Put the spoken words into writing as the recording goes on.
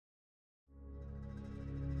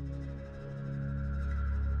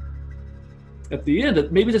at the end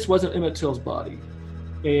that maybe this wasn't Emmett Till's body.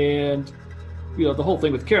 And, the whole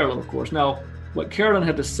thing with Carolyn, of course. Now, what Carolyn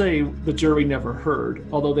had to say, the jury never heard,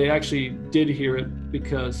 although they actually did hear it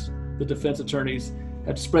because the defense attorneys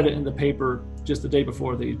had spread it in the paper just the day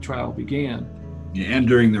before the trial began. Yeah, and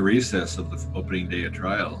during the recess of the opening day of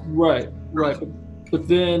trial. Right. But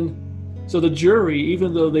then, so the jury,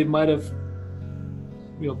 even though they might have,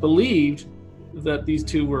 believed that these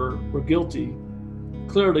two were guilty,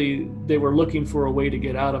 clearly they were looking for a way to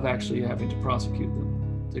get out of actually having to prosecute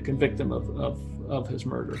them, to convict them of his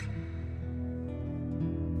murder.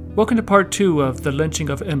 Welcome to part 2 of The Lynching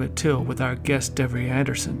of Emmett Till with our guest Devery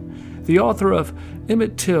Anderson, the author of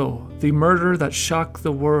Emmett Till, the Murder That Shocked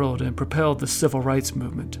the World and Propelled the Civil Rights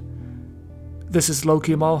Movement. This is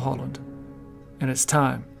Loki Mulholland, and it's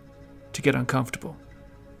time to get uncomfortable.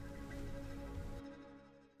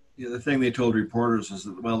 Yeah, the thing they told reporters was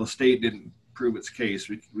that, the state didn't prove its case.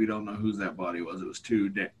 We don't know whose that body was. It was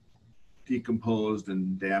too decomposed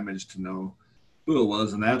and damaged to know who it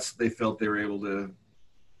was, and they felt they were able to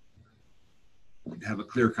have a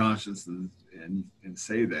clear conscience and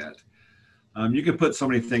say that. You can put so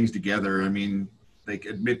many things together. I mean, they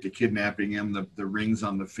admit to kidnapping him, the rings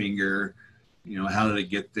on the finger, how did it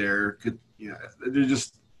get there? They're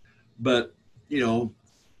just, but,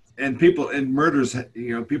 and people in murders,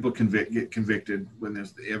 people get convicted when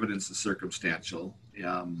there's the evidence is circumstantial.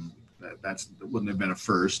 That wouldn't have been a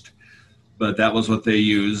first, but that was what they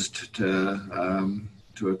used to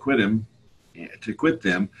acquit him, to acquit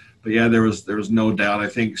them. But yeah, there was no doubt. I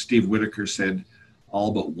think Steve Whitaker said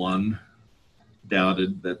all but one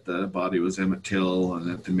doubted that the body was Emmett Till and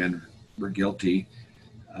that the men were guilty.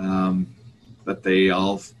 But they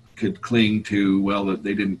all could cling to, that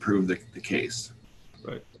they didn't prove the case.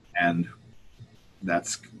 Right. And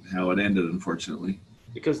that's how it ended, unfortunately.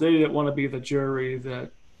 Because they didn't want to be the jury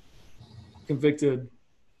that convicted,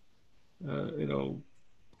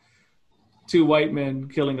 two white men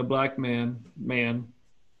killing a black man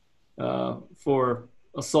for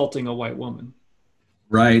assaulting a white woman.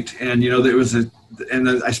 Right. And, there was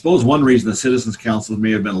I suppose one reason the Citizens Council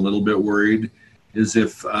may have been a little bit worried is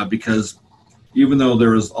because even though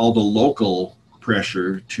there was all the local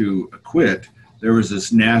pressure to acquit, there was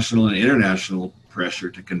this national and international pressure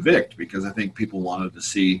to convict, because I think people wanted to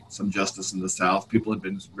see some justice in the South. People had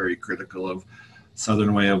been very critical of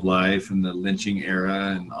Southern way of life and the lynching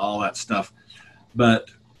era and all that stuff. But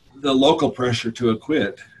the local pressure to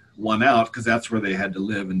acquit won out, because that's where they had to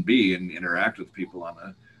live and be and interact with people on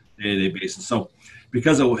a day-to-day basis. So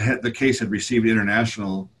because the case had received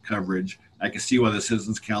international coverage, I could see why the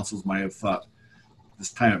Citizens Councils might have thought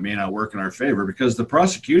this time it may not work in our favor, because the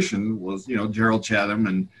prosecution was, Gerald Chatham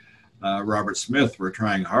and Robert Smith were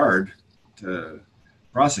trying hard to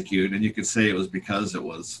prosecute, and you could say it was because it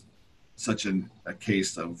was such a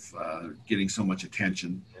case of getting so much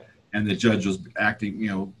attention, and the judge was acting,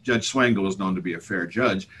 Judge Swango was known to be a fair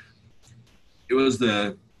judge. It was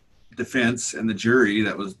the defense and the jury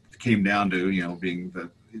that came down to, being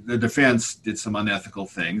the defense did some unethical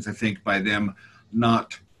things. I think by them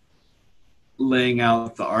not laying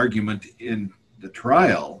out the argument in the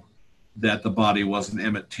trial that the body wasn't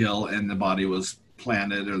Emmett Till and the body was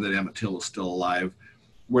planted, or that Emmett Till was still alive,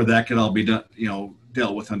 where that could all be done,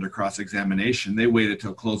 dealt with under cross-examination. They waited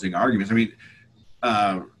till closing arguments. I mean,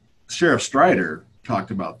 Sheriff Strider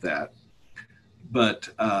talked about that, but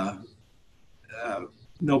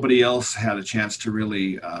nobody else had a chance to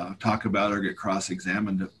really talk about it or get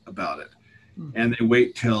cross-examined about it. And they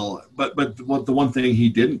wait till, but the one thing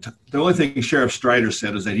the only thing Sheriff Strider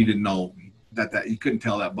said is that he didn't know that he couldn't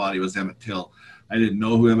tell that body was Emmett Till. I didn't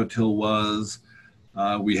know who Emmett Till was.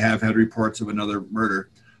 We have had reports of another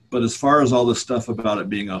murder, but as far as all the stuff about it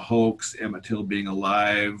being a hoax, Emmett Till being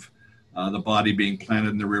alive, the body being planted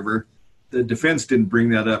in the river, the defense didn't bring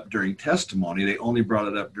that up during testimony. They only brought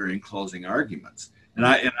it up during closing arguments. And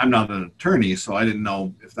I'm not an attorney, so I didn't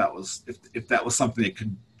know if that was something they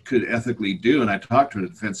could ethically do. And I talked to a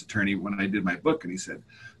defense attorney when I did my book, and he said,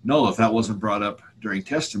 no, if that wasn't brought up during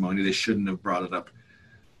testimony, they shouldn't have brought it up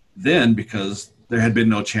then, because there had been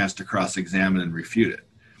no chance to cross-examine and refute it.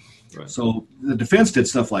 Right. So the defense did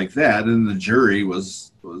stuff like that, and the jury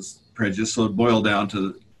was prejudiced. So it boiled down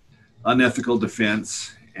to unethical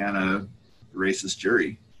defense and a racist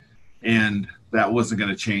jury. And that wasn't going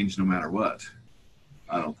to change no matter what,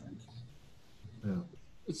 I don't think.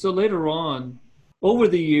 Yeah. So later on, over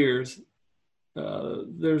the years,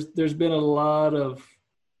 there's been a lot of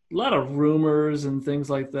rumors and things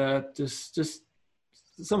like that. Just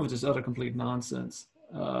some of it just utter complete nonsense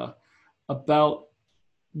about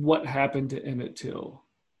what happened to Emmett Till.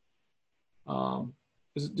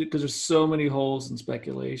 because there's so many holes and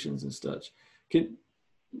speculations and such.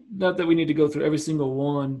 Not that we need to go through every single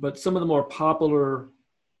one, but some of the more popular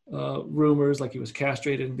rumors, like he was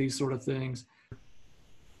castrated and these sort of things.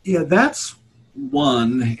 Yeah, that's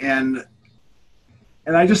one. And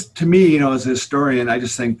I just, to me, as a historian, I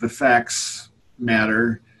just think the facts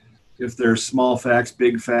matter. If they're small facts,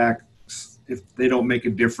 big facts, if they don't make a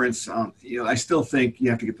difference, I still think you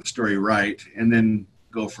have to get the story right and then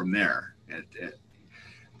go from there.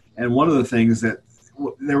 And one of the things that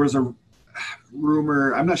there was a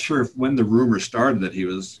rumor, I'm not sure when the rumor started that he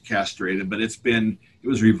was castrated, but it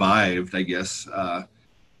was revived, I guess,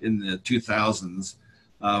 in the 2000s.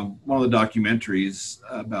 One of the documentaries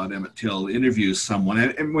about Emmett Till interviews someone.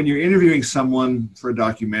 And when you're interviewing someone for a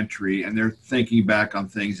documentary and they're thinking back on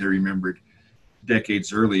things they remembered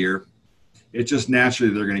decades earlier, it's just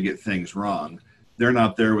naturally they're going to get things wrong. They're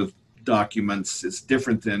not there with documents. It's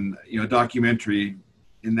different than, documentary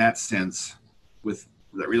in that sense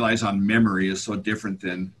that relies on memory is so different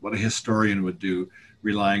than what a historian would do,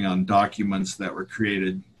 relying on documents that were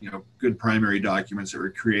created, good primary documents that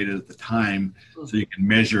were created at the time, so you can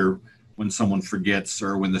measure when someone forgets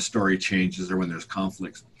or when the story changes or when there's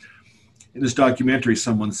conflicts. In this documentary,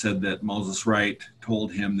 someone said that Moses Wright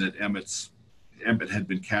told him that Emmett had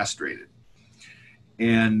been castrated.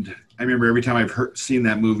 And I remember every time I've seen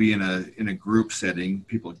that movie in a group setting,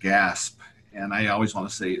 people gasp. And I always want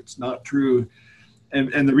to say it's not true.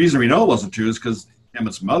 And the reason we know it wasn't true is because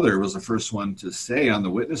Emmett's mother was the first one to say on the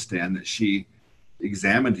witness stand that she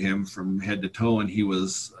examined him from head to toe and he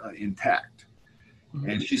was intact. Mm-hmm.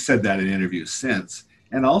 And she said that in interviews since.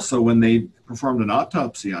 And also when they performed an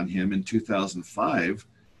autopsy on him in 2005,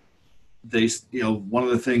 they, one of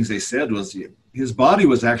the things they said was his body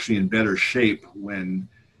was actually in better shape in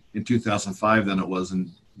 2005 than it was in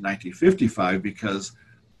 1955, because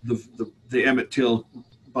the Emmett Till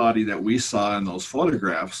body that we saw in those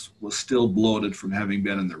photographs was still bloated from having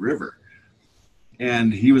been in the river.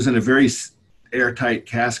 And he was in a very airtight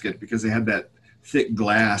casket because they had that thick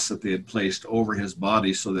glass that they had placed over his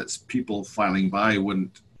body so that people filing by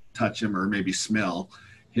wouldn't touch him or maybe smell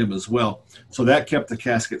him as well. So that kept the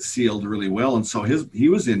casket sealed really well. And so he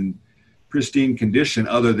was in pristine condition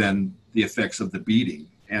other than the effects of the beating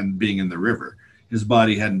and being in the river. His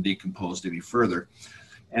body hadn't decomposed any further.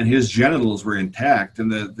 And his genitals were intact. And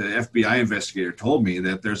the FBI investigator told me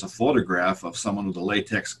that there's a photograph of someone with a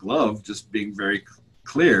latex glove just being very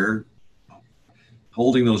clear,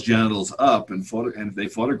 holding those genitals up, and they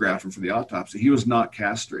photographed him for the autopsy. He was not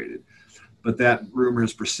castrated. But that rumor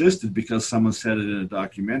has persisted because someone said it in a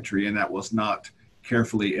documentary, and that was not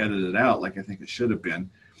carefully edited out like I think it should have been.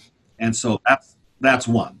 And so that's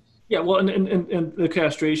one. Yeah, well, and the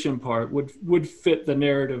castration part would fit the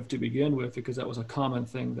narrative to begin with, because that was a common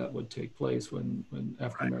thing that would take place when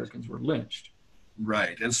African Americans were lynched.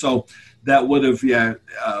 Right, and so that would have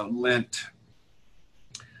lent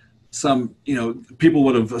some, people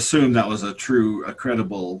would have assumed that was a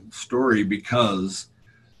credible story because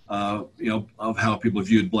of how people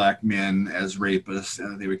viewed black men as rapists,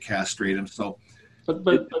 and they would castrate them. So.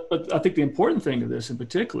 But I think the important thing to this in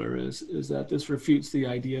particular is that this refutes the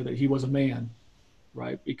idea that he was a man,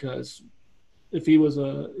 right? Because if he was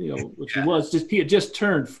he had just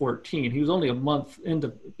turned 14. He was only a month into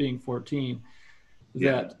being 14.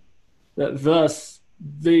 That thus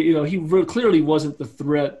he clearly wasn't the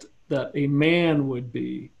threat that a man would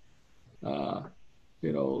be.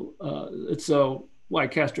 So why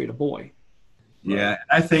castrate a boy? Right? Yeah,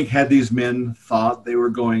 I think had these men thought they were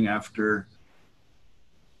going after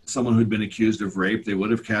someone who'd been accused of rape, they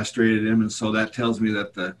would have castrated him. And so that tells me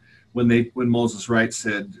that when Moses Wright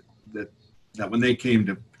said that when they came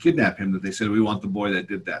to kidnap him, that they said, we want the boy that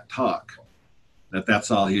did that talk,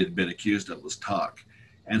 that's all he had been accused of was talk.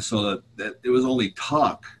 And so that it was only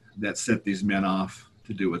talk that set these men off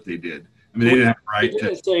to do what they did. I mean, they didn't have a right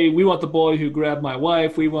to say, we want the boy who grabbed my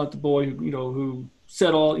wife. We want the boy who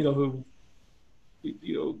said all, who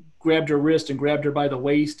grabbed her wrist and grabbed her by the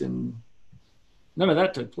waist, and none of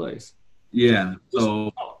that took place. Yeah,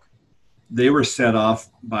 so they were set off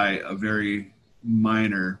by a very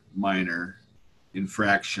minor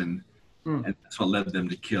infraction, and that's what led them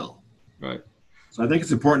to kill. Right. So I think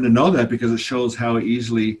it's important to know that, because it shows how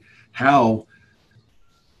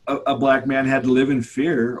a black man had to live in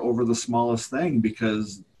fear over the smallest thing,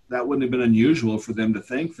 because that wouldn't have been unusual for them to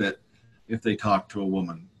think that if they talked to a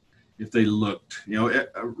woman, if they looked,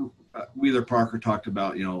 Wheeler Parker talked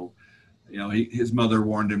about, his mother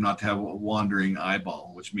warned him not to have a wandering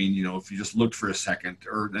eyeball, which means, if you just looked for a second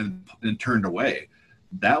or then turned away,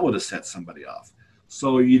 that would have set somebody off.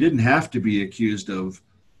 So you didn't have to be accused of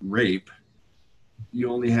rape you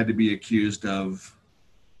only had to be accused of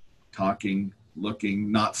talking,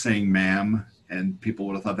 looking, not saying ma'am, and people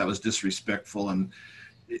would have thought that was disrespectful. And,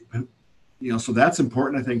 so that's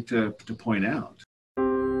important, I think, to point out.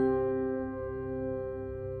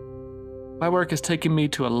 My work has taken me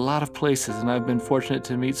to a lot of places, and I've been fortunate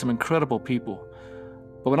to meet some incredible people.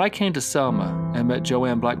 But when I came to Selma and met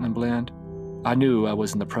Joanne Blackman Bland, I knew I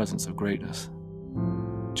was in the presence of greatness.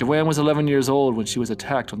 Joanne was 11 years old when she was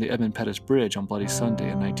attacked on the Edmund Pettus Bridge on Bloody Sunday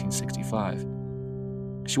in 1965.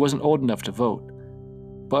 She wasn't old enough to vote,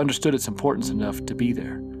 but understood its importance enough to be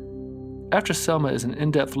there. After Selma is an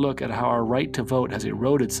in-depth look at how our right to vote has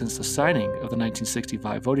eroded since the signing of the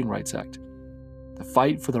 1965 Voting Rights Act. The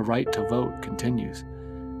fight for the right to vote continues.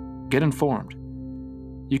 Get informed.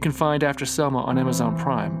 You can find After Selma on Amazon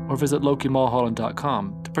Prime or visit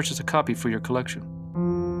LokiMulholland.com to purchase a copy for your collection.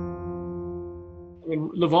 I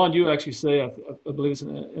mean, Levon, you actually say, I believe it's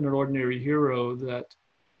in An Ordinary Hero, that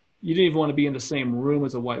you didn't even want to be in the same room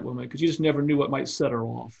as a white woman because you just never knew what might set her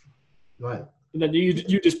off. Right. And then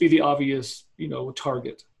you just be the obvious,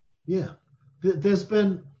 target. Yeah. There's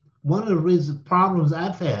been one of the problems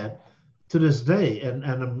I've had to this day, and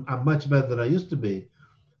I'm much better than I used to be,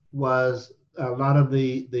 was a lot of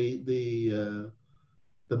the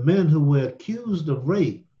men who were accused of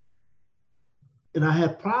rape. And I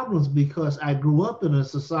had problems because I grew up in a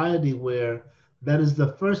society where that is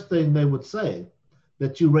the first thing they would say,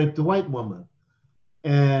 that you raped a white woman.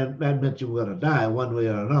 And that meant you were going to die one way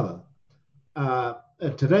or another.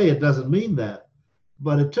 And today it doesn't mean that.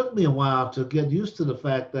 But it took me a while to get used to the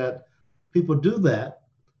fact that people do that.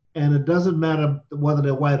 And it doesn't matter whether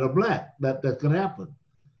they're white or black, that can happen.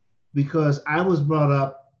 Because I was brought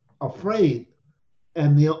up afraid.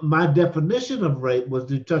 And my definition of rape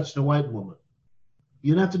was you touched a white woman.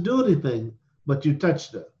 You didn't have to do anything, but you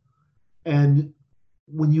touched her. And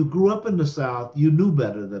when you grew up in the South, you knew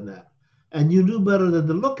better than that. And you knew better than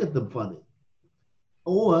to look at them funny.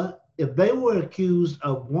 Or if they were accused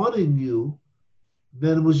of wanting you,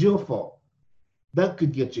 then it was your fault. That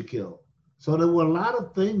could get you killed. So there were a lot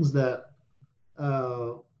of things that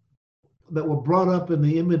were brought up in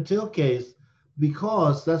the Emmett Till case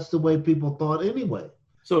because that's the way people thought anyway.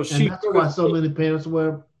 And that's why so many parents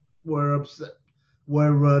were upset,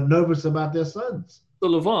 were nervous about their sons. So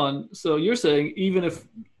Levon, so you're saying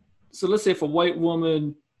let's say if a white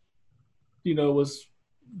woman, was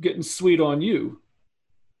getting sweet on you,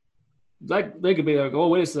 like they could be like, oh,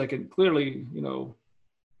 wait a second, clearly,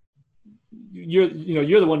 you're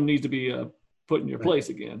the one who needs to be put in your place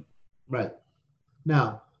again. Right.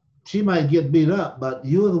 Now, she might get beat up, but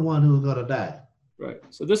you're the one who's going to die. Right.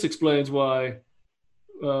 So this explains why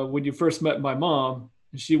when you first met my mom,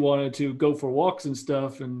 she wanted to go for walks and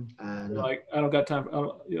stuff, and like, I don't got time. I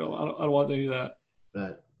don't want to do that.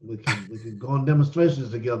 Right. We can go on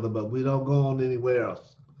demonstrations together, but we don't go on anywhere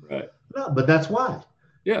else. Right. No, but that's why.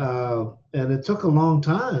 Yeah. And it took a long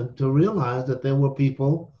time to realize that there were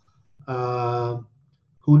people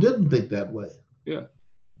who didn't think that way. Yeah.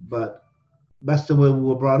 But that's the way we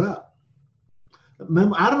were brought up.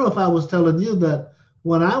 Remember, I don't know if I was telling you that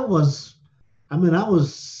when I was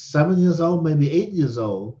 7 years old, maybe 8 years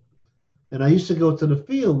old, and I used to go to the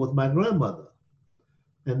field with my grandmother.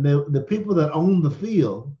 And the people that owned the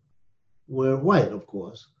field were white, of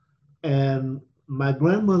course. And my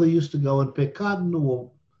grandmother used to go and pick cotton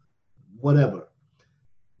or whatever.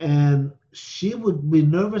 And she would be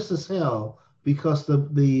nervous as hell because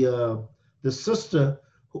the sister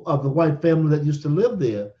of the white family that used to live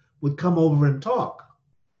there would come over and talk.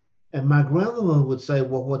 And my grandmother would say,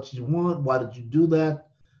 well, what did you want? Why did you do that?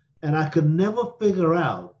 And I could never figure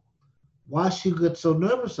out why she got so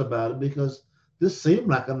nervous about it, because this seemed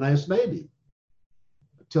like a nice lady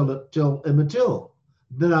till Emmett Till.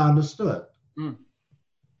 Then I understood.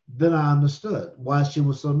 Then I understood why she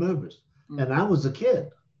was so nervous. And I was a kid.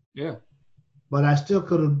 Yeah. But I still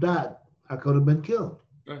could have died. I could have been killed.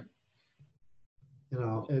 Right.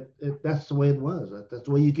 That's the way it was. That's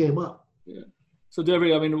the way you came up. Yeah. So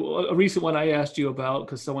Devery, a recent one I asked you about,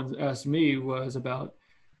 because someone asked me, was about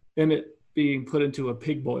Emmett being put into a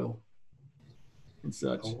pig boil and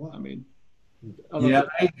such. Oh, wow.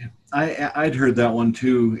 I'd heard that one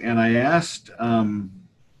too, and I asked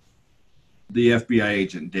the FBI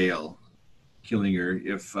agent Dale Killinger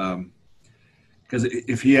because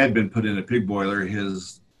if he had been put in a pig boiler,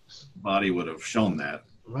 his body would have shown that.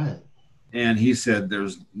 Right. And he said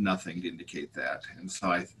there's nothing to indicate that, and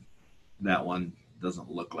so that one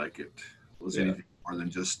doesn't look like it was anything more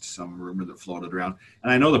than just some rumor that floated around.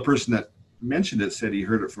 And I know the person that mentioned it said he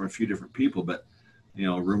heard it from a few different people, but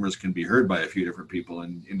rumors can be heard by a few different people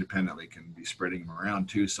and independently can be spreading them around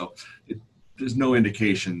too. So there's no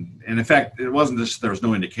indication. And in fact, it wasn't just there was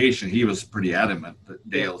no indication. He was pretty adamant that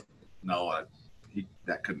Dale, no,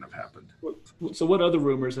 that couldn't have happened. So what other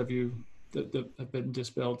rumors have that have been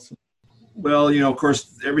dispelled? Well, of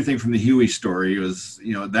course, everything from the Huey story was,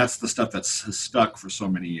 that's the stuff that's stuck for so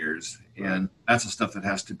many years. And that's the stuff that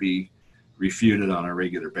has to be refuted on a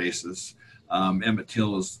regular basis. Emmett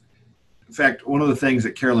Till was, in fact, one of the things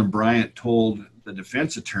that Carolyn Bryant told the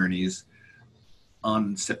defense attorneys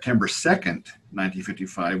on September 2nd,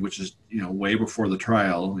 1955, which is, way before the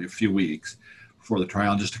trial, a few weeks before the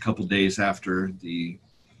trial, and just a couple days after the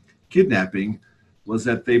kidnapping, was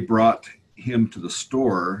that they brought him to the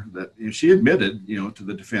store. That she admitted, to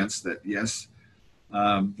the defense that yes,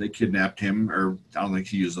 they kidnapped him, or I don't think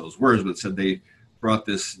she used those words, but said they brought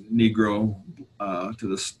this Negro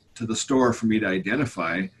to the store for me to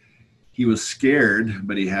identify. He was scared,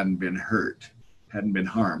 but he hadn't been hurt, hadn't been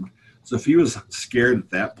harmed. So if he was scared at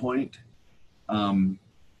that point,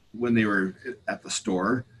 when they were at the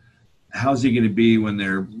store, how's he going to be when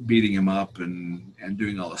they're beating him up and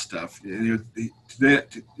doing all this stuff?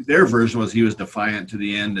 Their version was he was defiant to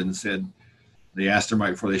the end and said, they asked him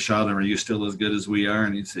right before they shot him, are you still as good as we are?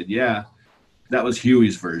 And he said, yeah. That was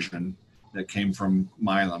Huey's version that came from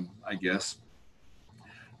Milam, I guess.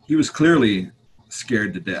 He was clearly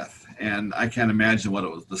scared to death. And I can't imagine what it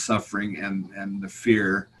was, the suffering and the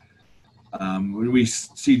fear. When we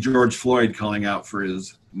see George Floyd calling out for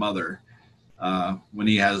his mother, when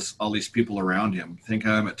he has all these people around him, think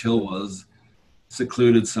how Emmett Till was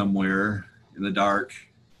secluded somewhere in the dark,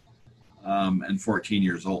 and 14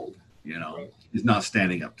 years old, he's not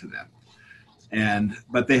standing up to them.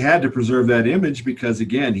 But they had to preserve that image because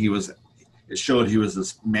again, it showed he was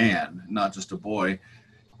this man, not just a boy,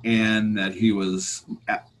 and that he was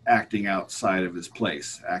acting outside of his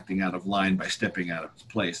place, acting out of line by stepping out of his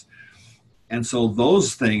place. And so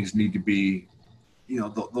those things need to be,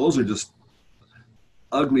 those are just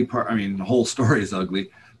ugly part. I mean, the whole story is ugly,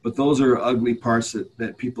 but those are ugly parts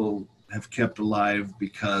that people have kept alive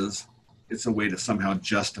because it's a way to somehow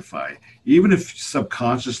justify. Even if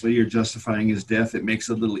subconsciously you're justifying his death, it makes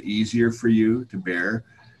it a little easier for you to bear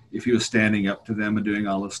if he was standing up to them and doing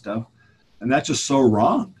all this stuff. And that's just so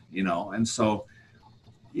wrong, And so,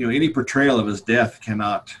 any portrayal of his death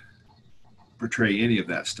cannot portray any of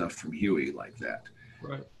that stuff from Huey like that.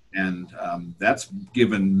 Right. And that's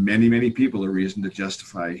given many, many people a reason to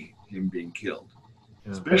justify him being killed,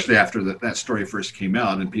 especially after that story first came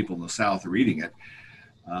out and people in the South are reading it.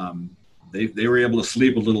 They were able to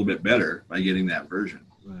sleep a little bit better by getting that version.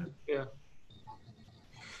 Right. Yeah.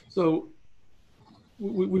 So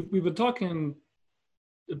we've been talking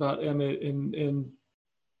about Emmett, and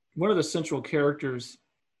one of the central characters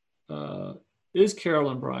is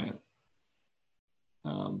Carolyn Bryant,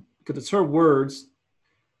 because it's her words,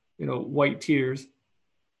 white tears,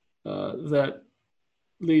 that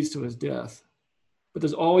leads to his death. But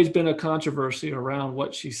there's always been a controversy around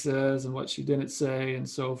what she says and what she didn't say and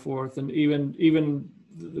so forth. And even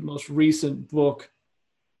the most recent book,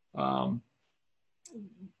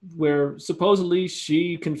 where supposedly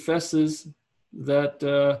she confesses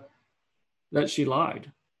that she lied.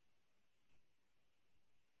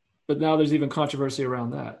 But now there's even controversy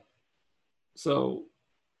around that. So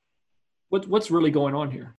what's really going on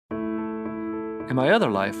here? In my other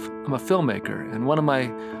life, I'm a filmmaker, and one of my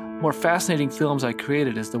more fascinating films I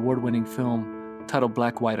created is the award-winning film titled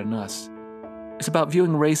Black, White, and Us. It's about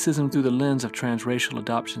viewing racism through the lens of transracial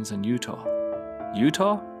adoptions in Utah.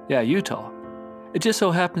 Utah? Yeah, Utah. It just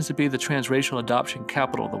so happens to be the transracial adoption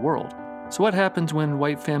capital of the world. So what happens when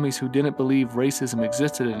white families who didn't believe racism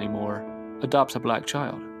existed anymore adopts a black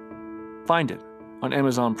child? Find it on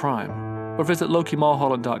Amazon Prime, or visit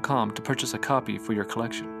LokiMulholland.com to purchase a copy for your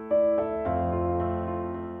collection.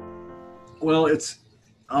 Well, it's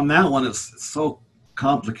on that one, it's so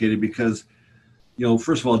complicated because,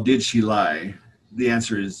 first of all, did she lie? The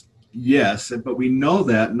answer is yes, but we know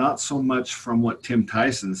that not so much from what Tim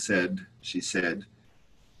Tyson said, she said,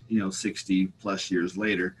 60 plus years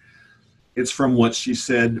later. It's from what she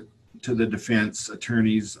said to the defense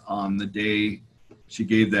attorneys on the day she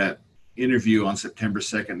gave that interview on September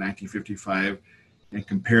 2nd, 1955, and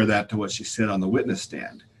compare that to what she said on the witness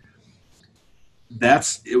stand.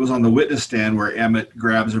 It was on the witness stand where Emmett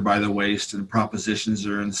grabs her by the waist and propositions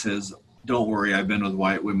her and says, "Don't worry, I've been with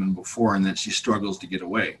white women before," and then she struggles to get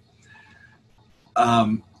away.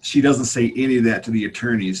 She doesn't say any of that to the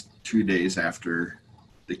attorneys 2 days after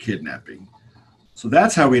the kidnapping. So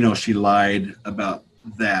that's how we know she lied about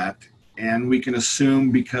that. And we can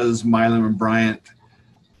assume because Milam and Bryant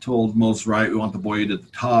told Mose Wright, "We want the boy to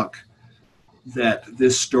talk," that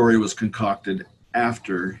this story was concocted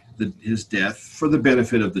after his death for the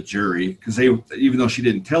benefit of the jury, because even though she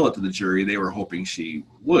didn't tell it to the jury, they were hoping she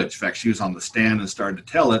would. In fact, she was on the stand and started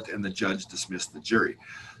to tell it, and the judge dismissed the jury.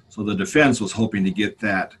 So the defense was hoping to get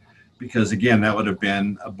that, because again, that would have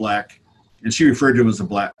been a black, and she referred to him as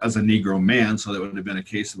a Negro man, so that would have been a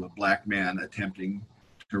case of a black man attempting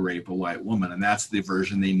to rape a white woman, and that's the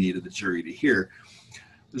version they needed the jury to hear.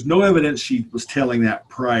 There's no evidence she was telling that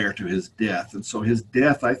prior to his death, and so his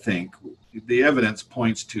death, I think, the evidence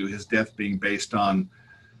points to his death being based on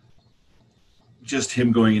just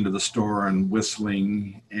him going into the store and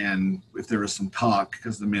whistling, and if there was some talk,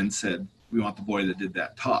 because the men said, we want the boy that did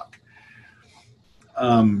that talk.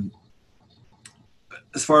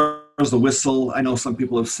 As far as the whistle, I know some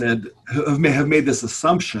people have made this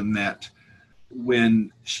assumption that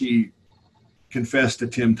when she confessed to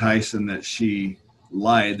Tim Tyson that she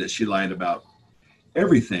lied about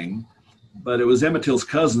everything, but it was Emmett Till's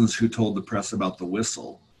cousins who told the press about the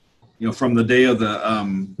whistle. You know, from the day of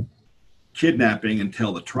the kidnapping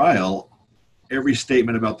until the trial, every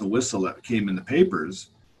statement about the whistle that came in the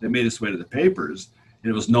papers, that made its way to the papers, and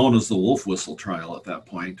it was known as the Wolf Whistle trial at that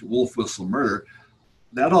point, Wolf Whistle murder,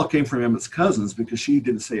 that all came from Emmett's cousins, because she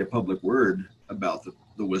didn't say a public word about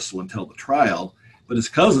the whistle until the trial, but his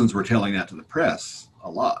cousins were telling that to the press a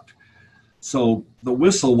lot. So the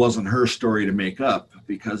whistle wasn't her story to make up,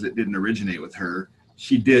 because it didn't originate with her.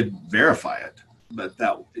 She did verify it, but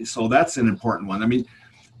so that's an important one. I mean,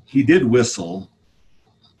 he did whistle,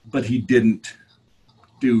 but he didn't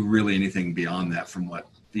do really anything beyond that from what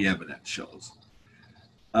the evidence shows.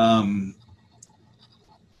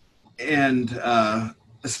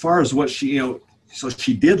 As far as what she, so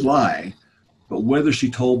she did lie, but whether she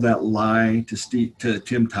told that lie to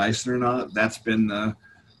Tim Tyson or not, that's been the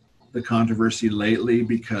controversy lately,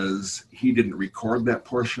 because he didn't record that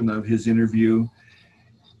portion of his interview,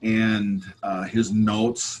 and his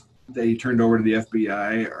notes that he turned over to the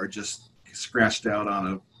FBI are just scratched out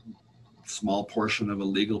on a small portion of a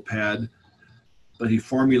legal pad. But he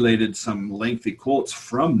formulated some lengthy quotes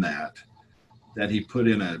from that he put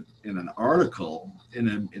in an article, in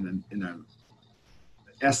an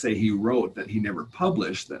essay he wrote that he never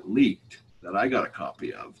published, that leaked, that I got a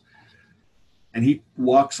copy of. And he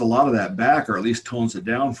walks a lot of that back, or at least tones it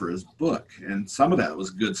down for his book. And some of that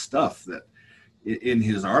was good stuff. That in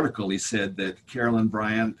his article, he said that Carolyn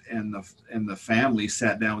Bryant and the family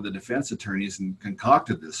sat down with the defense attorneys and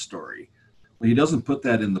concocted this story. Well, he doesn't put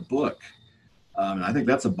that in the book. And I think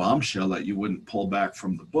that's a bombshell that you wouldn't pull back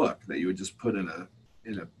from the book, that you would just put in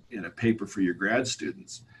a paper for your grad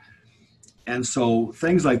students. And so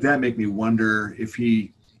things like that make me wonder if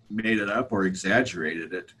he made it up or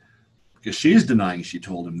exaggerated it, because she's denying she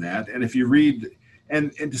told him that. And if you read,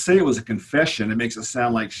 and to say it was a confession, it makes it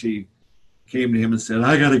sound like she came to him and said,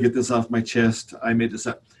 I got to get this off my chest, I made this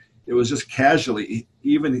up. It was just casually,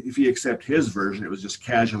 even if you accept his version, it was just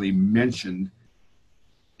casually mentioned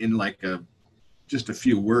in like just a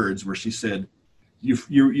few words, where she said, you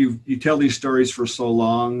tell these stories for so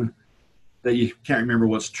long that you can't remember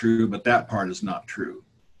what's true, but that part is not true.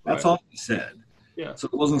 That's all she said. Yeah. So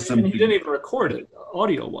it wasn't And he didn't even record it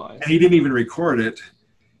audio-wise. And he didn't even record it.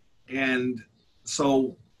 And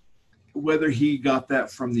so whether he got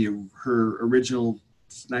that from her original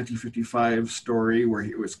 1955 story, where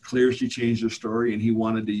it was clear she changed her story and he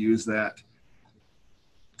wanted to use that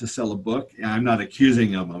to sell a book, and I'm not accusing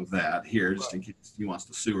him of that here, just in case he wants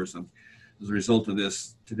to sue or something as a result of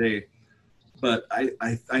this today. But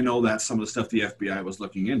I know that's some of the stuff the FBI was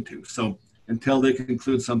looking into. So until they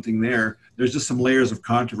conclude something there's just some layers of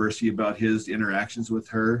controversy about his interactions with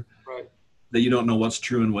her, right, that you don't know what's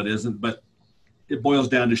true and what isn't. But it boils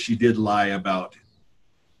down to she did lie about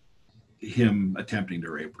him attempting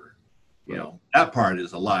to rape her. You know, that part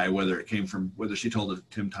is a lie, whether she told it to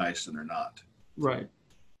Tim Tyson or not. Right.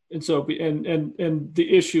 And so, and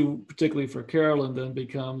the issue, particularly for Carolyn, then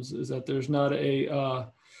becomes is that there's not a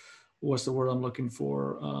what's the word I'm looking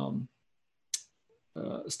for?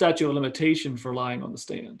 Statute of limitation for lying on the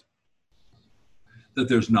stand. That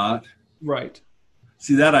there's not. Right.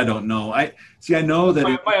 See, that I don't know. I know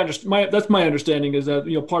that that's my understanding, is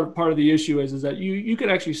that part of the issue is that you could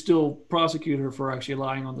actually still prosecute her for actually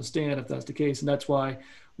lying on the stand if that's the case, and that's why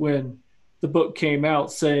when the book came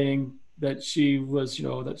out saying that she was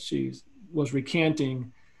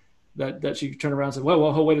recanting, that she turned around and said,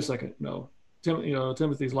 well, wait a second, no,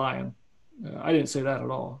 Timothy's lying. I didn't say that at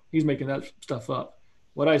all. He's making that stuff up.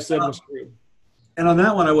 What I said was true. And on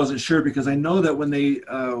that one, I wasn't sure, because I know that when they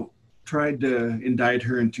tried to indict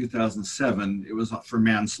her in 2007, it was for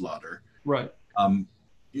manslaughter. Right.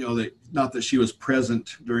 that not that she was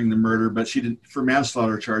present during the murder, but she didn't. For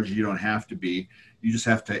manslaughter charges, you don't have to be. You just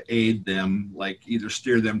have to aid them, like either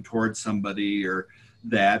steer them towards somebody or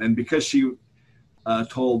that. And because she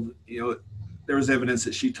told, there was evidence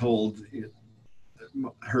that she told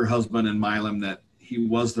her husband and Milam that he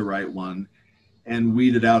was the right one, and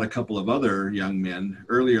weeded out a couple of other young men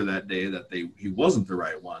earlier that day that he wasn't the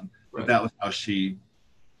right one. Right. But that was how she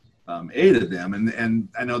aided them. And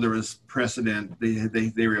I know there was precedent.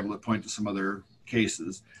 They were able to point to some other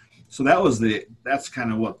cases. So that's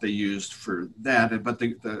kind of what they used for that. But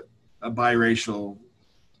a biracial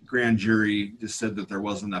grand jury just said that there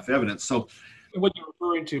wasn't enough evidence. So what you're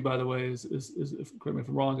referring to, by the way, is correct me if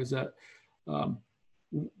I'm wrong, is that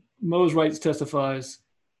Mose Wright testifies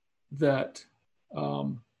that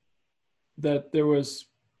that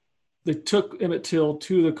they took Emmett Till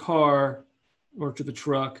to the car or to the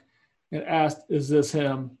truck and asked, "Is this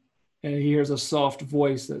him?" And he hears a soft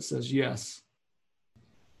voice that says yes.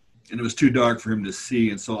 And it was too dark for him to see,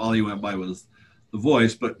 and so all he went by was the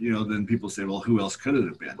voice. But then people say, "Well, who else could it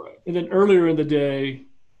have been?" Right. And then earlier in the day,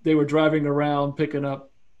 they were driving around picking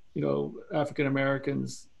up, African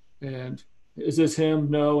Americans, and is this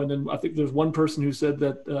him? No. And then I think there's one person who said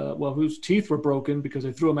that, whose teeth were broken because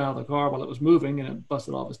they threw him out of the car while it was moving and it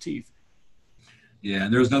busted off his teeth. Yeah,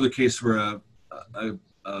 and there was another case where a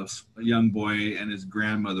young boy and his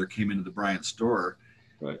grandmother came into the Bryant store,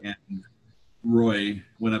 right. And Roy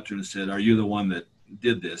went up to him and said, "Are you the one that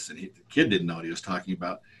did this?" And the kid didn't know what he was talking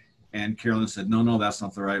about. And Carolyn said, No, that's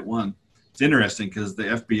not the right one. It's interesting because the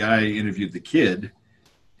FBI interviewed the kid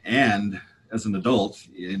and as an adult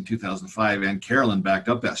in 2005, and Carolyn backed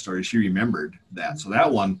up that story. She remembered that. So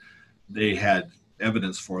that one they had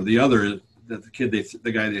evidence for. The other, that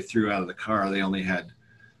the guy they threw out of the car, they only had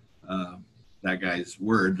that guy's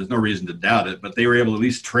word. There's no reason to doubt it, but they were able to at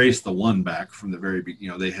least trace the one back from the very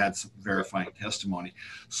beginning. They had some verifying testimony.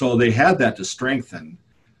 So they had that to strengthen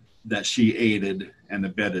that she aided and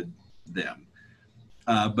abetted them.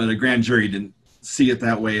 But a grand jury didn't see it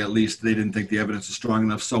that way. At least they didn't think the evidence was strong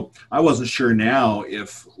enough. So I wasn't sure now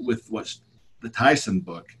if with what's the Tyson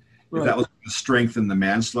book, if that was going to strengthen the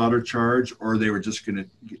manslaughter charge, or they were just going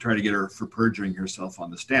to try to get her for perjuring herself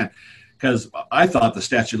on the stand. Because I thought the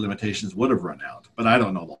statute of limitations would have run out, but I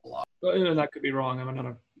don't know the law. And that could be wrong. I'm not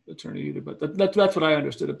an attorney either, but that's what I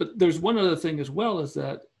understood it. But there's one other thing as well, is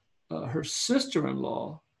that her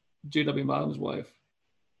sister-in-law, J.W. Milam's wife,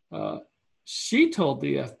 she told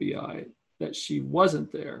the FBI that she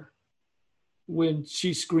wasn't there when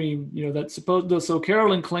she screamed, so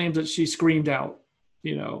Carolyn claims that she screamed out,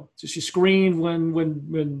 so she screamed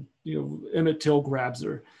when Emmett Till grabs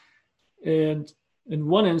her. And in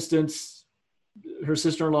one instance, her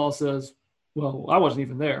sister-in-law says, "Well, I wasn't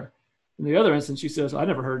even there." In the other instance, she says, "I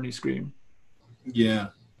never heard any scream." Yeah.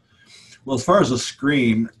 Well, as far as a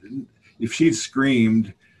scream, if she'd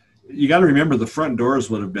screamed, you got to remember the front doors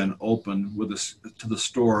would have been open to the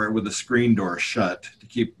store with the screen door shut to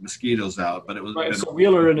keep mosquitoes out. But it was right. So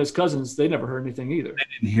Wheeler and his cousins, they never heard anything either. They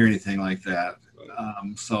didn't hear anything like that.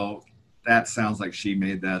 So that sounds like she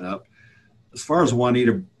made that up. As far as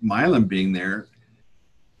Juanita Milam being there,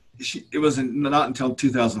 it was not until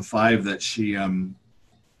 2005 that she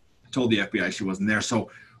told the FBI she wasn't there.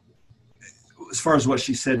 So as far as what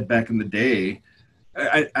she said back in the day,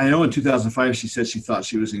 I know in 2005 she said she thought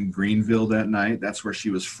she was in Greenville that night. That's where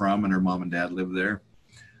she was from, and her mom and dad lived there.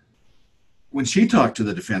 When she talked to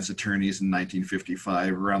the defense attorneys in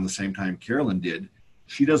 1955, around the same time Carolyn did,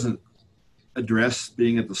 she doesn't address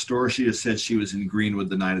being at the store. She just said she was in Greenwood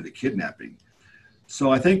the night of the kidnapping.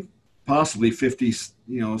 So I think possibly 50,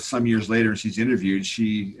 some years later, she's interviewed,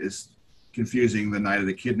 she is confusing the night of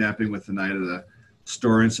the kidnapping with the night of the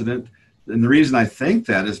store incident. And the reason I think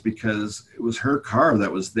that is because it was her car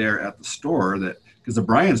that was there at the store, because the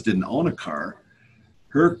Bryans didn't own a car.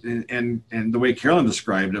 And the way Carolyn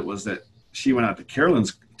described it was that she went out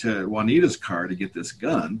to Juanita's car to get this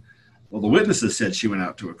gun. Well, the witnesses said she went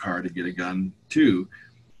out to a car to get a gun too.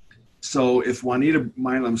 So if Juanita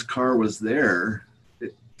Milam's car was there,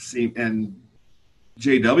 and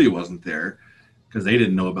JW wasn't there because they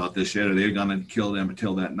didn't know about this yet, or they had gone and killed Emmett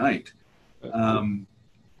Till that night.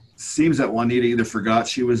 Seems that Juanita either forgot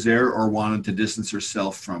she was there or wanted to distance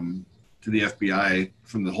herself to the FBI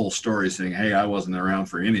from the whole story, saying, "Hey, I wasn't around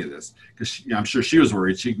for any of this," because I'm sure she was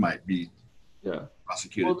worried she might be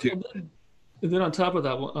prosecuted too. And then on top of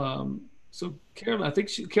that, so Carolyn,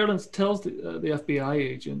 Carolyn tells the FBI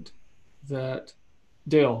agent that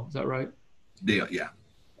Dale, is that right? Dale, yeah.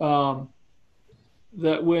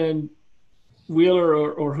 That when Wheeler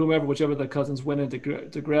or whomever, whichever the cousins went in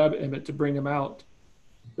to grab Emmett to bring him out,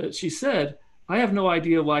 that she said, I have no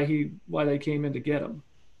idea why they came in to get him.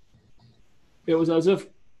 It was as if,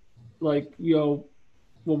 like, well,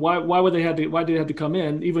 why did they have to come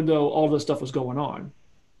in even though all this stuff was going on?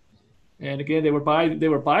 And again, they were by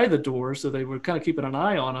the door, so they were kind of keeping an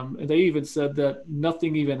eye on him. And they even said that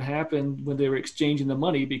nothing even happened when they were exchanging the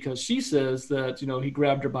money, because she says that he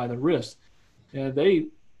grabbed her by the wrist. And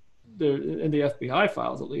in the FBI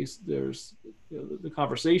files, at least, there's the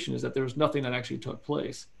conversation is that there was nothing that actually took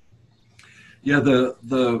place. Yeah,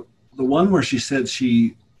 the one where she said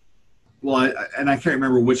I can't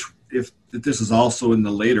remember if this is also in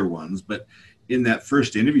the later ones, but in that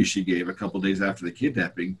first interview she gave a couple of days after the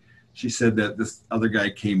kidnapping, she said that this other guy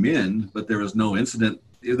came in, but there was no incident,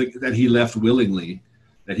 that he left willingly,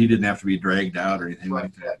 that he didn't have to be dragged out or anything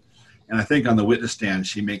like that. And I think on the witness stand,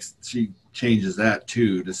 she changes that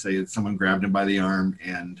too, to say that someone grabbed him by the arm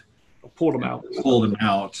and pulled him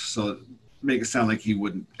out. So make it sound like he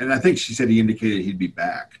wouldn't. And I think she said he indicated he'd be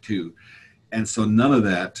back too. And so none of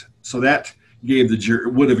that. So that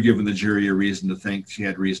would have given the jury a reason to think she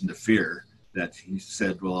had reason to fear that he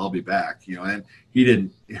said, well, I'll be back, and he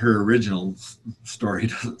didn't. Her original story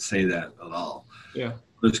doesn't say that at all. Yeah.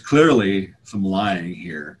 There's clearly some lying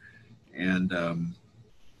here. And,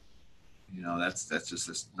 that's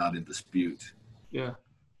just not in dispute. Yeah.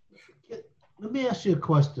 Let me ask you a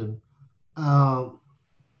question. Why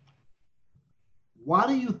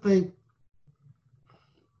do you think,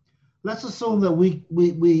 let's assume that we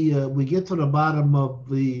get to the bottom of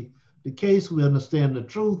the case, we understand the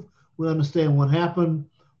truth, we understand what happened.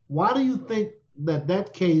 Why do you think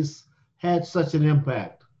that case had such an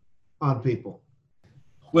impact on people?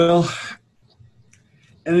 Well,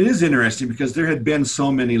 and it is interesting because there had been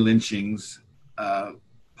so many lynchings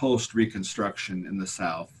post-Reconstruction in the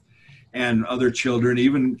South, and other children,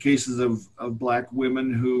 even cases of Black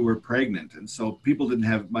women who were pregnant. And so people didn't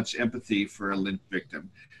have much empathy for a lynch victim.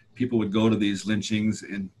 People would go to these lynchings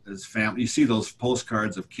as family. You see those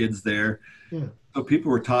postcards of kids there. Yeah. So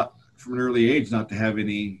people were taught from an early age not to have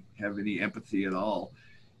any empathy at all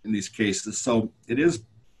in these cases. So it is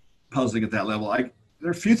puzzling at that level. There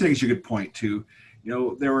are a few things you could point to.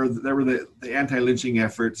 There were the anti-lynching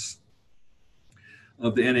efforts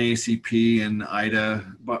of the NAACP and Ida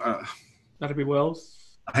B.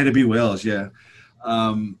 Wells. Ida B. Wells, yeah.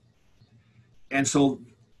 And so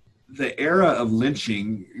the era of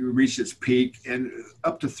lynching reached its peak, and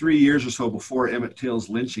up to 3 years or so before Emmett Till's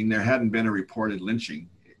lynching, there hadn't been a reported lynching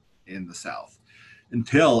in the South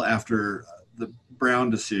until after the Brown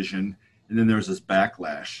decision, and then there was this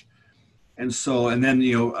backlash. And so, and then,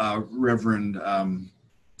 Reverend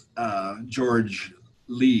George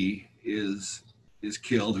Lee is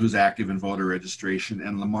killed, who's active in voter registration,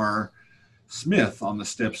 and Lamar Smith on the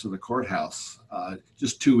steps of the courthouse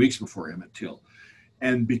just 2 weeks before Emmett Till.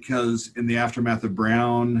 And because in the aftermath of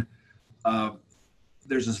Brown,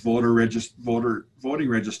 there's this voting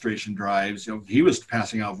registration drives. He was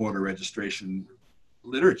passing out voter registration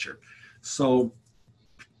literature. So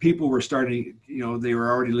people were starting, they were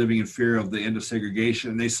already living in fear of the end of segregation.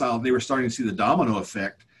 And they were starting to see the domino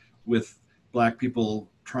effect with Black people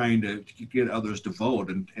trying to get others to vote.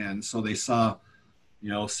 And so they saw,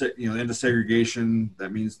 end of segregation.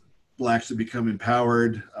 That means Blacks have become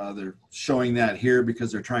empowered. They're showing that here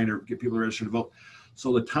because they're trying to get people registered to vote.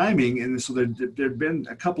 So the timing, and so there'd been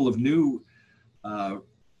a couple of new,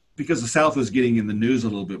 because the South was getting in the news a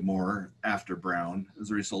little bit more after Brown as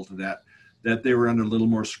a result of that they were under a little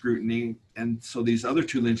more scrutiny. And so these other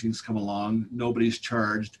two lynchings come along, nobody's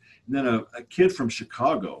charged. And then a kid from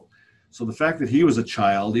Chicago. So the fact that he was a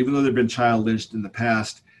child, even though there'd been child lynched in the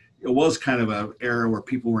past, it was kind of an era where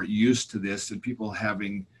people weren't used to this, and people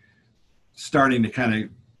starting to kind of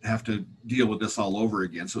have to deal with this all over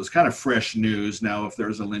again. So it's kind of fresh news now if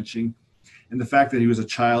there's a lynching. And the fact that he was a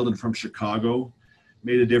child and from Chicago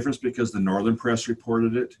made a difference because the Northern press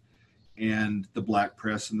reported it and the Black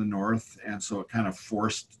press in the North. And so it kind of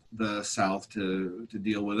forced the South to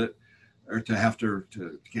deal with it, or to have to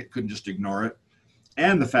couldn't just ignore it.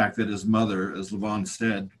 And the fact that his mother, as Levon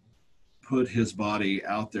said, put his body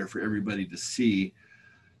out there for everybody to see,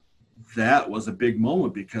 that was a big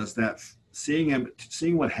moment, because that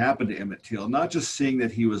seeing what happened to Emmett Till, not just seeing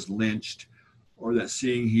that he was lynched or that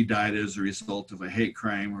seeing he died as a result of a hate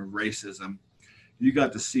crime or racism, you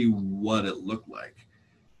got to see what it looked like.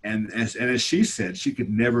 And as she said, she could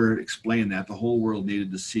never explain that. The whole world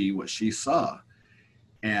needed to see what she saw.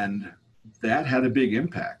 And that had a big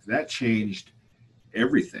impact. That changed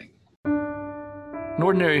everything. An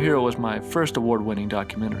Ordinary Hero was my first award-winning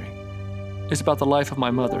documentary. It's about the life of my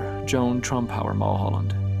mother, Joan Trumpauer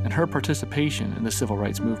Mulholland, and her participation in the civil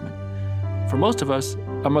rights movement. For most of us,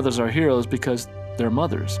 Our mothers are heroes because they're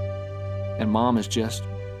mothers, and mom is just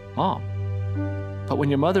mom. But when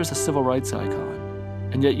your mother's a civil rights icon,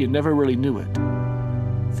 and yet you never really knew it,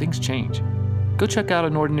 things change. Go check out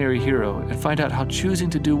An Ordinary Hero and find out how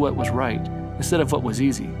choosing to do what was right instead of what was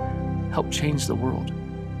easy helped change the world.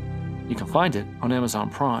 You can find it on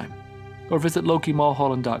Amazon Prime, or visit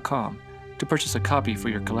LokiMulholland.com to purchase a copy for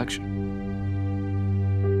your collection.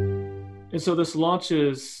 And so this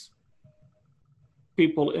launches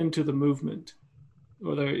people into the movement,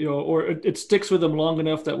 or they, or it sticks with them long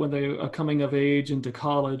enough that when they are coming of age into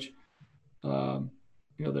college,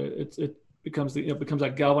 it becomes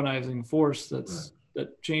that galvanizing force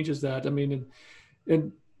that changes that. I mean,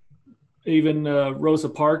 and even Rosa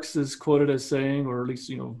Parks is quoted as saying, or at least,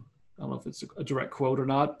 I don't know if it's a direct quote or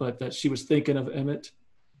not, but that she was thinking of Emmett,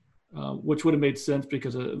 which would have made sense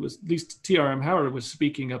because it was, at least T.R.M. Howard was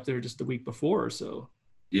speaking up there just the week before or so.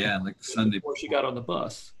 Yeah, like Sunday before she got on the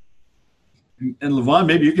bus. And Levon,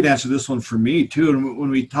 maybe you could answer this one for me too. And when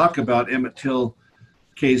we talk about Emmett Till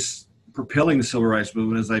case propelling the civil rights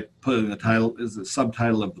movement, as I put in the title, is the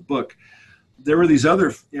subtitle of the book, there were these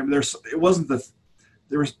other, there was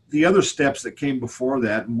the other steps that came before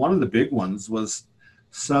that. And one of the big ones was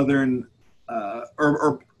Southern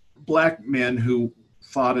or black men who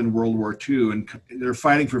fought in World War II, and they're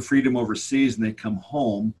fighting for freedom overseas, and they come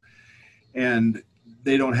home and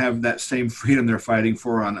they don't have that same freedom they're fighting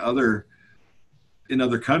for in other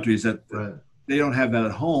countries, that Right. They don't have that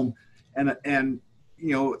at home. And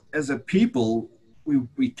as a people,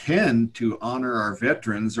 we tend to honor our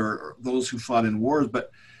veterans or those who fought in wars, but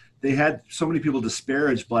they had so many people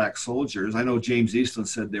disparage black soldiers. I know James Eastland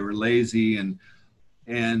said they were lazy and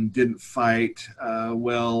didn't fight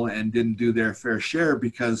well and didn't do their fair share,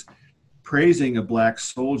 because praising a black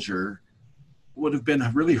soldier would have been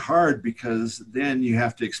really hard, because then you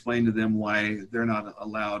have to explain to them why they're not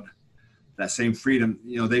allowed that same freedom.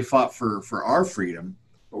 They fought for our freedom,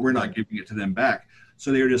 but we're not giving it to them back.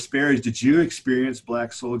 So they were disparaged. Did you experience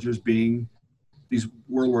black soldiers being these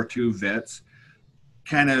World War II vets,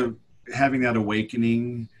 kind of having that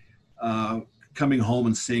awakening, coming home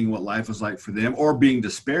and seeing what life was like for them, or being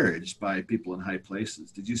disparaged by people in high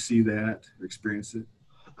places? Did you see that or experience it?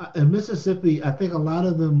 In Mississippi, I think a lot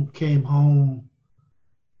of them came home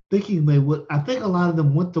thinking they would. I think a lot of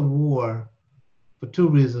them went to war for two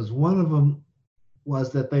reasons. One of them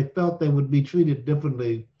was that they felt they would be treated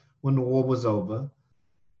differently when the war was over.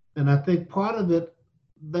 And I think part of it,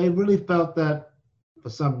 they really felt that for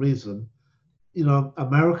some reason,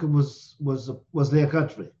 America was their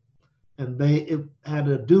country, and they had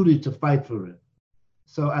a duty to fight for it.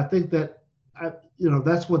 So I think that,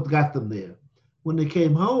 that's what got them there. When they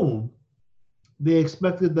came home, they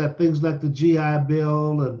expected that things like the GI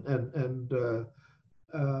Bill and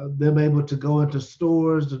them able to go into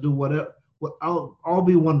stores to do whatever would all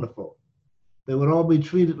be wonderful. They would all be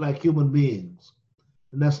treated like human beings.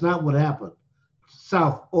 And that's not what happened,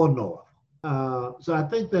 South or North. So I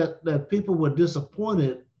think that people were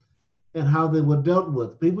disappointed in how they were dealt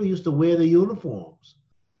with. People used to wear their uniforms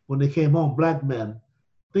when they came home, black men,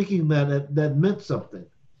 thinking that meant something.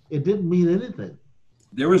 It didn't mean anything.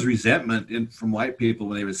 There was resentment from white people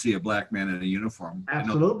when they would see a black man in a uniform.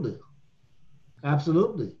 Absolutely.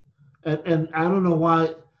 Absolutely. And I don't know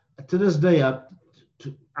why, to this day,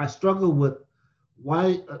 I struggle with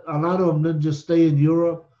why a lot of them didn't just stay in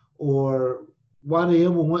Europe, or why they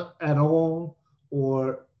ever went at all,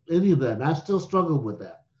 or any of that. And I still struggle with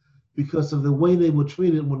that because of the way they were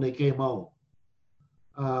treated when they came home.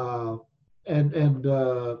 And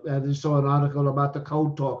you saw an article about the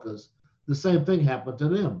code talkers. The same thing happened to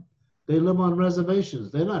them. They live on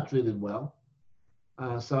reservations. They're not treated well.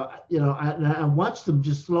 So I watched them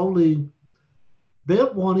just slowly. They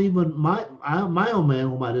won't even, my own man,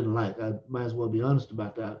 whom I didn't like, I might as well be honest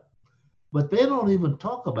about that, but they don't even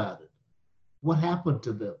talk about it, what happened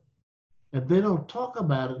to them. And they don't talk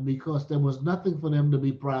about it because there was nothing for them to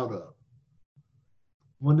be proud of.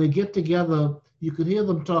 When they get together, you could hear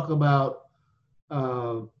them talk about,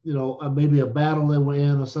 maybe a battle they were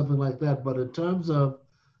in or something like that. But in terms of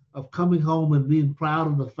coming home and being proud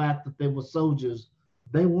of the fact that they were soldiers,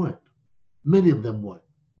 they weren't. Many of them weren't,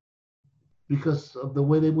 because of the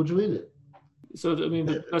way they were treated. So, I mean,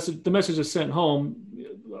 the message is sent home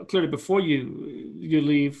clearly before you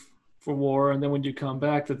leave for war, and then when you come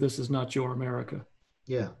back, that this is not your America.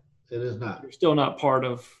 Yeah, it is not. You're still not part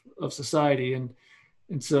of society, and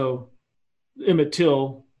so Emmett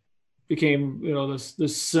Till became,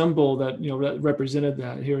 this symbol that that represented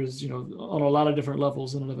that. Here is, on a lot of different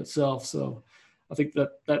levels in and of itself. So I think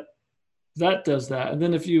that does that. And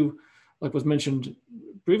then if you like was mentioned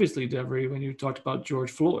previously, Devery, when you talked about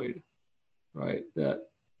George Floyd, right? That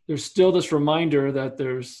there's still this reminder that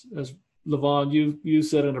there's, as Levon, you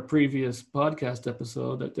said in a previous podcast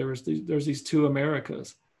episode, that there's these two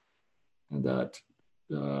Americas, and that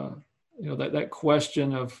that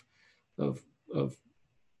question of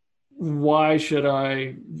why should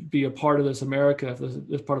I be a part of this America if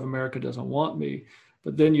this part of America doesn't want me?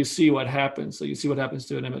 But then you see what happens. So you see what happens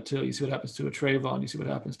to an Emmett Till, you see what happens to a Trayvon, you see what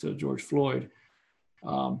happens to a George Floyd,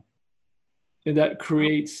 and that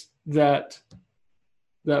creates that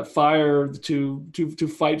fire to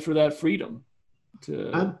fight for that freedom.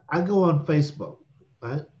 I go on Facebook,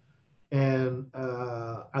 right? And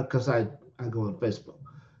because I go on Facebook,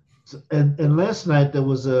 and last night there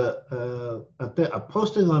was a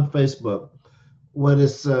posting on Facebook where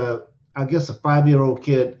this I guess a 5-year-old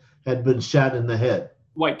kid had been shot in the head.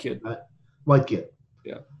 White kid. Right? White kid.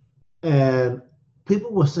 Yeah. And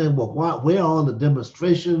people were saying, well, where are all the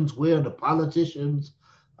demonstrations? Where are the politicians?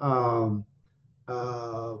 But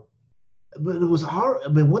it was hard. I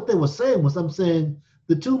mean, what they were saying was, I'm saying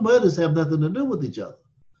the two murders have nothing to do with each other.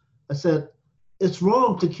 I said, it's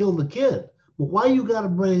wrong to kill the kid, but why you got to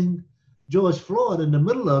bring George Floyd in the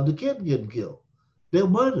middle of the kid getting killed? They're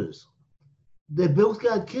murders. They both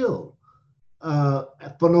got killed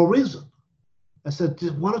for no reason. I said,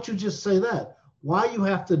 why don't you just say that? Why you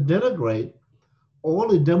have to denigrate all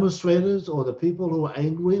the demonstrators or the people who are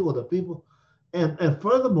angry or the people, and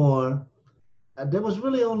furthermore, there was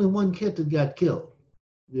really only one kid that got killed.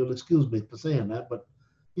 You'll excuse me for saying that, but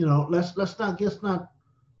let's not guess not.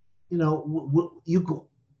 You're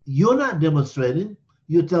not demonstrating.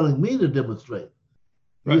 You're telling me to demonstrate.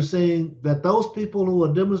 Right. You're saying that those people who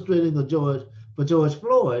are demonstrating for George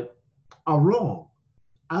Floyd are wrong.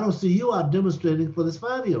 I don't see you out demonstrating for this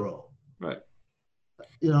 5-year-old. Right.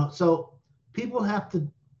 So people have to.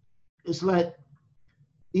 It's like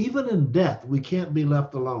even in death, we can't be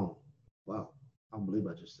left alone. Wow. I don't believe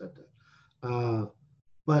I just said that.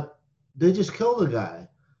 But they just killed the guy.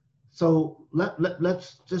 So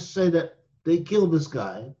let's just say that they killed this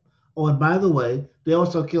guy. Oh, and by the way, they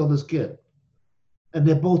also killed this kid. And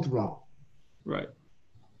they're both wrong. Right.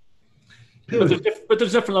 But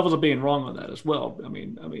there's different levels of being wrong on that as well. I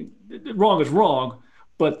mean, wrong is wrong.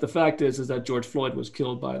 But the fact is that George Floyd was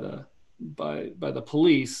killed by the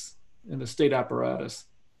police and the state apparatus.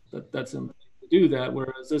 That's him to do that.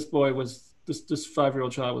 Whereas this boy was. This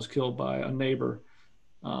 5-year-old child was killed by a neighbor,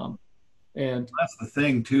 and that's the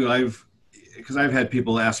thing too. Because I've had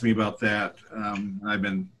people ask me about that. I've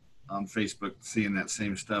been on Facebook seeing that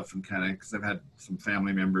same stuff, and kind of because I've had some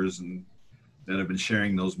family members and that have been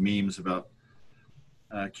sharing those memes about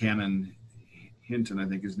Cannon Hinton, I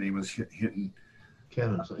think his name was Hinton.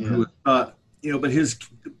 Cannon, yeah. Who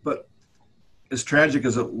but as tragic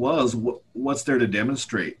as it was, what's there to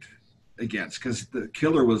demonstrate against? Because the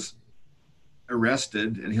killer was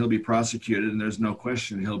arrested and he'll be prosecuted, and there's no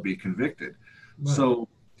question he'll be convicted. Right. So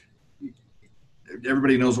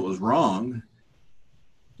everybody knows what was wrong,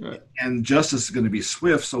 right, and justice is going to be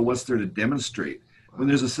swift. So what's there to demonstrate? When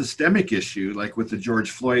there's a systemic issue like with the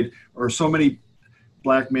George Floyd, or so many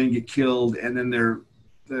black men get killed and then the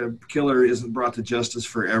killer isn't brought to justice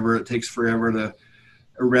forever, it takes forever to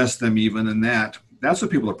arrest them even, and that's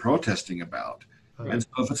what people are protesting about. Right. And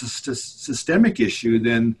so if it's a systemic issue,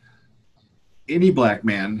 then any black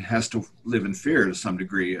man has to live in fear to some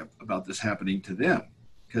degree about this happening to them,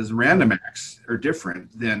 because random acts are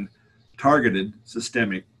different than targeted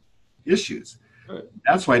systemic issues. Right.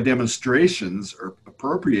 That's why demonstrations are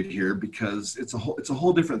appropriate here, because it's a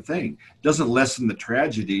whole different thing. It doesn't lessen the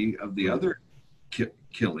tragedy of the other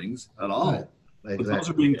killings at all. Right. Exactly. But those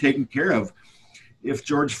are being taken care of. If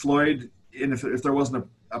George Floyd, and if there wasn't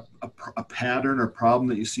a pattern or problem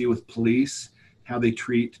that you see with police, how they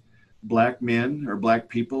treat black men or black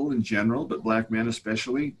people in general, but black men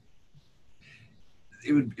especially,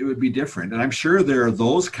 it would be different. And I'm sure there are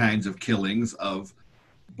those kinds of killings of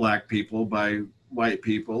black people by white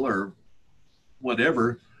people or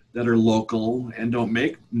whatever that are local and don't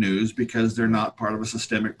make news because they're not part of a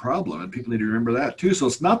systemic problem. And people need to remember that too. So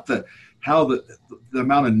it's not the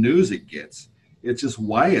amount of news it gets, it's just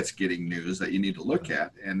why it's getting news that you need to look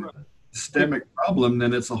at. And right. Systemic problem,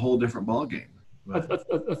 then it's a whole different ballgame. Right.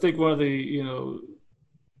 I think one of the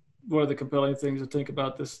compelling things to think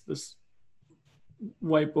about this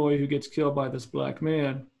white boy who gets killed by this black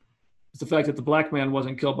man is the fact that the black man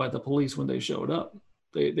wasn't killed by the police when they showed up.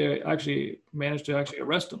 They actually managed to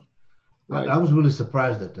arrest him. Right? I was really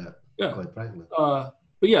surprised at that. Yeah, quite frankly.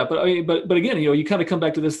 But again, you kind of come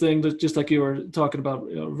back to this thing that, just like you were talking about,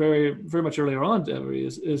 very very much earlier on, Devery,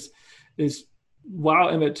 is wow,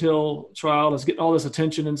 Emmett Till trial is getting all this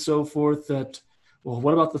attention and so forth, that, well,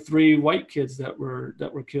 what about the 3 white kids that were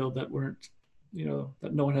killed that weren't,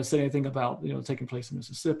 that no one has said anything about, taking place in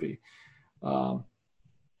Mississippi. So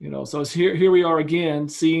it's here we are again,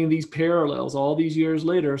 seeing these parallels all these years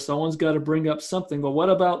later. Someone's got to bring up something. Well, what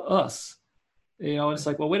about us? It's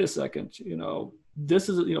like, well, wait a second, this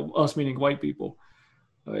is, us meaning white people.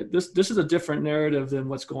 This is a different narrative than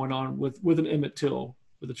what's going on with an Emmett Till,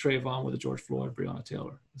 with a Trayvon, with a George Floyd, Breonna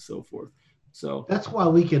Taylor, and so forth. So that's why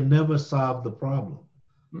we can never solve the problem,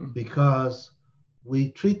 because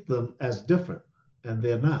we treat them as different, and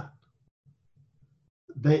they're not.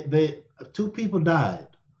 They 2 people died.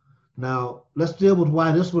 Now let's deal with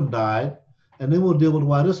why this one died, and then we'll deal with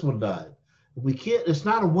why this one died. We can't. It's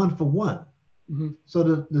not a 1-for-1. So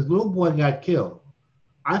the little boy got killed.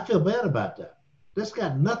 I feel bad about that. This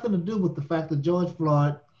got nothing to do with the fact that George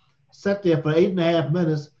Floyd sat there for 8.5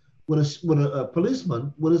 minutes with a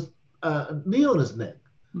policeman with his knee on his neck.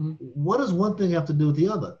 What does one thing have to do with the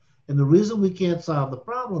other? And the reason we can't solve the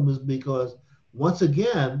problem is because, once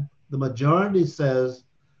again, the majority says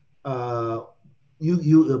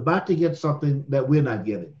you're about to get something that we're not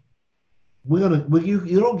getting.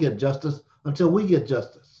 You don't get justice until we get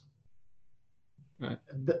justice. Right.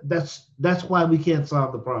 That's why we can't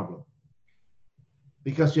solve the problem,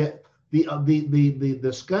 because the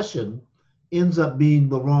discussion ends up being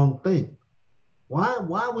the wrong thing. Why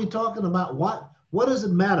are we talking about what does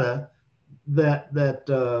it matter that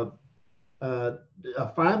a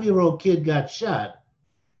 5-year-old kid got shot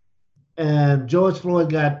and George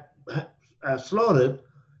Floyd got slaughtered?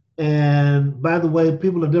 And by the way,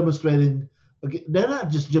 people are demonstrating. They're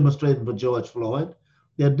not just demonstrating for George Floyd.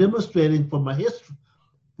 They're demonstrating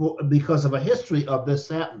because of a history of this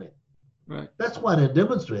happening. Right. That's why they're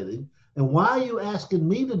demonstrating. And why are you asking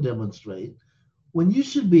me to demonstrate when you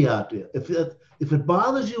should be out there? If it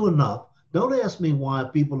bothers you enough, don't ask me why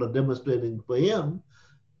people are demonstrating for him.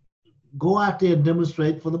 Go out there and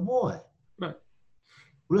demonstrate for the boy. Right.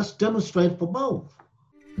 Let's demonstrate for both.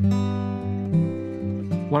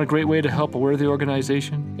 Want a great way to help a worthy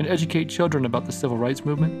organization and educate children about the civil rights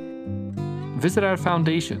movement? Visit our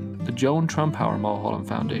foundation, the Joan Trumpauer Mulholland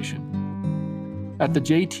Foundation, at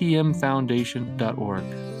thejtmfoundation.org.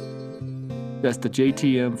 That's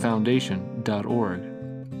thejtmfoundation.org.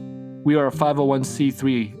 We are a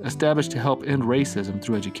 501c3 established to help end racism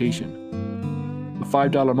through education. A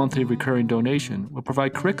 $5 monthly recurring donation will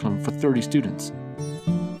provide curriculum for 30 students.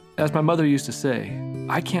 As my mother used to say,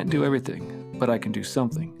 I can't do everything, but I can do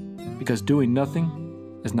something, because doing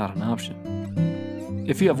nothing is not an option.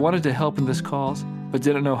 If you have wanted to help in this cause, but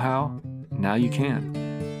didn't know how, now you can.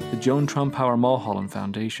 The Joan Trumpauer Mulholland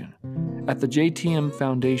Foundation at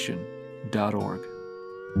thejtmfoundation.org.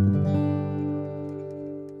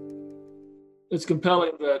 It's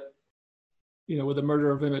compelling that, with the murder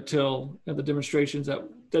of Emmett Till and the demonstrations that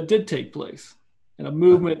did take place, and a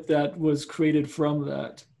movement that was created from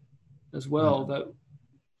that as well, that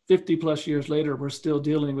 50 plus years later, we're still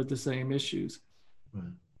dealing with the same issues.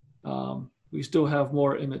 We still have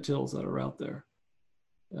more Emmett Tills that are out there.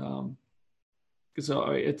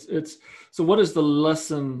 So what is the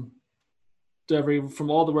lesson, Devery,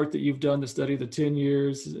 from all the work that you've done to study the 10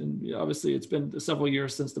 years, and obviously it's been several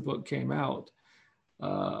years since the book came out,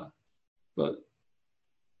 but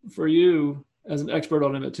for you as an expert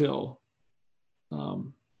on Emmett Till,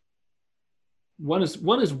 one is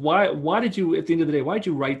why did you, at the end of the day, why did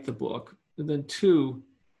you write the book? And then 2,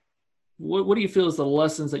 what do you feel is the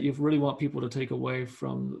lessons that you really want people to take away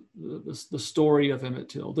from the story of Emmett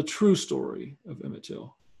Till, the true story of Emmett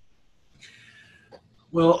Till?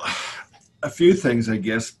 Well, a few things, I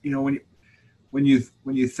guess. When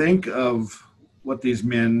you think of what these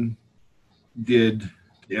men did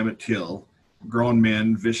to Emmett Till, grown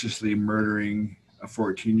men viciously murdering a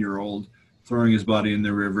 14-year-old, throwing his body in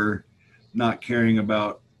the river, not caring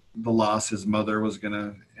about the loss his mother was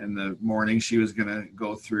gonna, in the morning she was gonna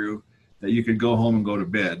go through, that you could go home and go to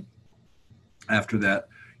bed after that.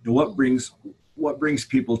 What brings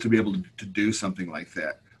people to be able to do something like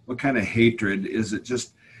that? What kind of hatred is it?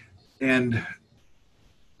 Just and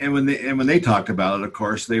when they talked about it, of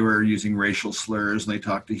course, they were using racial slurs, and they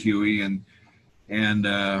talked to Huey, and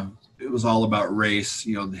it was all about race,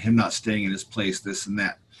 him not staying in his place, this and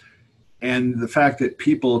that. And the fact that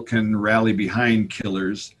people can rally behind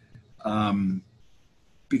killers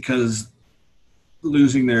because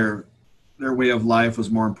losing their way of life was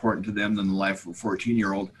more important to them than the life of a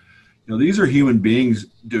 14-year-old. These are human beings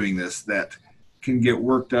doing this that can get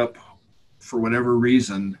worked up for whatever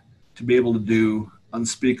reason to be able to do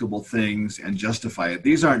unspeakable things and justify it.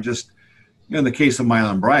 These aren't just, in the case of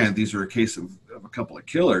Milan Bryant, these are a case of of a couple of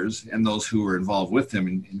killers and those who were involved with them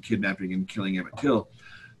in kidnapping and killing Emmett Till,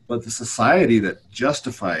 but the society that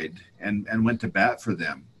justified and went to bat for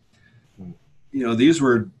them. You know, these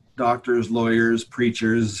were doctors, lawyers,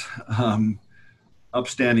 preachers,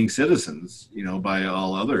 upstanding citizens, you know, by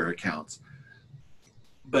all other accounts.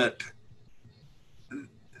 But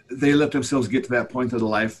they let themselves get to that point of the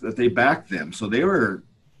life that they backed them. So they were,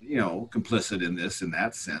 you know, complicit in this, in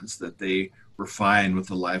that sense, that they were fine with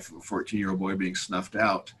the life of a 14-year-old boy being snuffed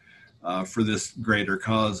out for this greater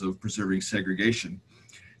cause of preserving segregation.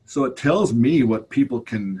 So it tells me what people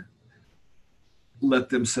can let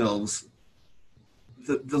themselves,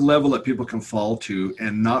 the level that people can fall to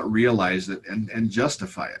and not realize it and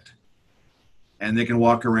justify it. And they can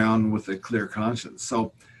walk around with a clear conscience.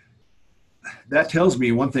 So that tells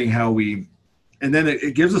me one thing, how we, and then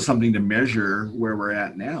it gives us something to measure where we're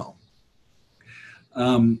at now.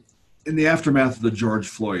 In the aftermath of the George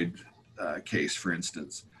Floyd case, for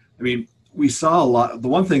instance, I mean, we saw a lot. The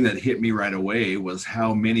one thing that hit me right away was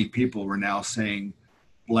how many people were now saying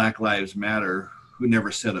Black Lives Matter, who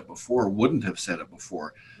never said it before, wouldn't have said it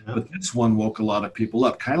before. Yeah. But this one woke a lot of people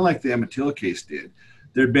up, kind of like the Emmett Till case did.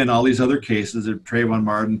 There'd been all these other cases of Trayvon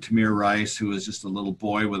Martin, Tamir Rice, who was just a little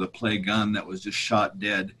boy with a play gun that was just shot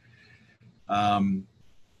dead. And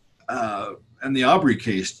the Aubrey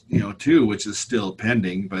case, you know, too, which is still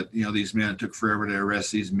pending. But, you know, these men, it took forever to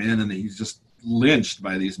arrest these men, and he's just lynched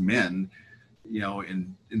by these men, you know,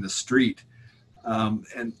 in the street.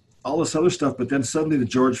 And all this other stuff. But then suddenly the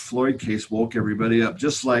George Floyd case woke everybody up,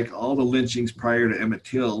 just like all the lynchings prior to Emmett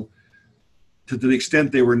Till. To the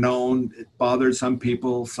extent they were known, it bothered some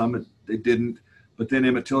people, some they didn't. But then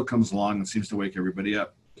Emmett Till comes along and seems to wake everybody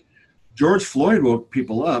up. George Floyd woke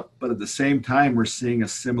people up, but at the same time, we're seeing a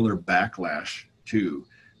similar backlash, too,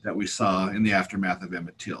 that we saw in the aftermath of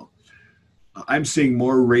Emmett Till. I'm seeing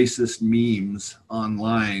more racist memes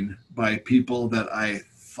online by people that I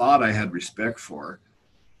thought I had respect for.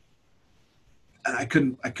 And I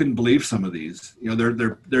couldn't believe some of these. You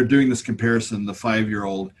know, they're doing this comparison, the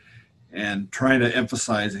 5-year-old, and trying to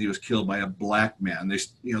emphasize that he was killed by a black man. They,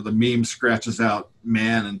 you know, the meme scratches out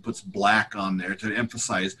man and puts black on there to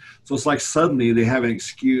emphasize. So it's like suddenly they have an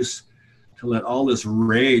excuse to let all this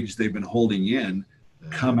rage they've been holding in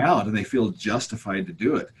come out, and they feel justified to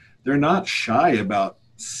do it. They're not shy about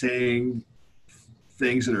saying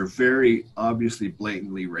things that are very obviously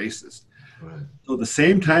blatantly racist. Right. So at the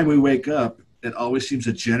same time we wake up, it always seems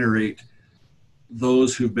to generate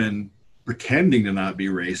those who've been pretending to not be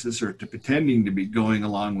racist or to pretending to be going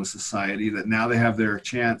along with society, that now they have their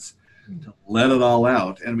chance to let it all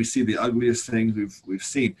out. And we see the ugliest things we've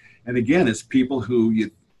seen. And again, it's people who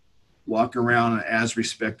you walk around as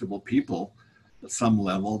respectable people at some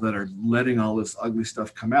level that are letting all this ugly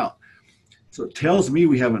stuff come out. So it tells me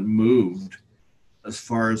we haven't moved as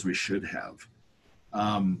far as we should have,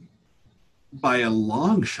 by a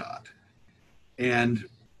long shot. And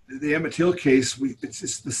the Emmett Till case,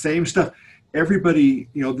 it's the same stuff. Everybody,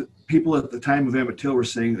 you know, the people at the time of Emmett Till were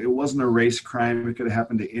saying it wasn't a race crime. It could have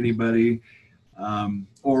happened to anybody.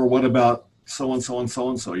 Or what about so-and-so and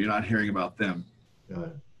so-and-so? You're not hearing about them. Right.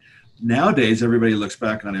 Nowadays, everybody looks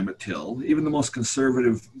back on Emmett Till, even the most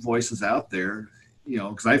conservative voices out there, you know,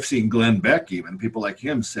 because I've seen Glenn Beck, even people like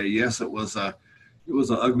him say, yes, it was an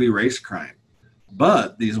ugly race crime.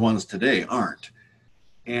 But these ones today aren't.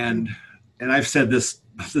 And I've said this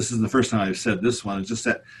is the first time I've said this one, it's just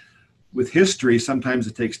that with history, sometimes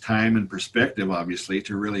it takes time and perspective, obviously,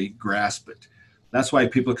 to really grasp it. That's why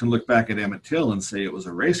people can look back at Emmett Till and say it was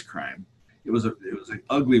a race crime. It was an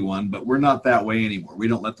ugly one, but we're not that way anymore. We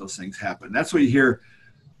don't let those things happen. That's what you hear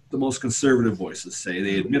the most conservative voices say.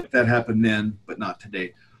 They admit that happened then, but not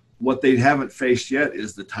today. What they haven't faced yet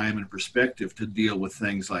is the time and perspective to deal with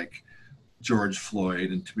things like George Floyd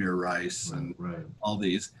and Tamir Rice and all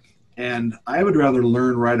these. And I would rather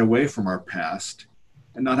learn right away from our past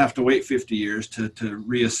and not have to wait 50 years to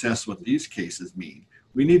reassess what these cases mean.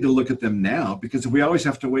 We need to look at them now, because if we always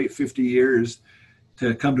have to wait 50 years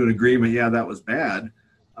to come to an agreement, yeah, that was bad,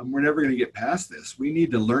 we're never going to get past this. We need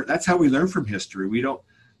to learn. That's how we learn from history. We don't,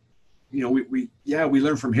 you know, we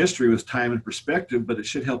learn from history with time and perspective, but it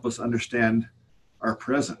should help us understand our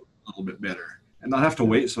present a little bit better and not have to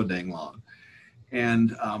wait so dang long.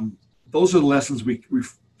 And those are the lessons we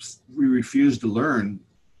refuse to learn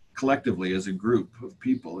collectively as a group of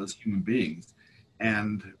people, as human beings.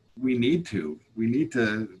 And we need to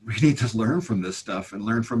learn from this stuff and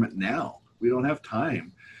learn from it now. We don't have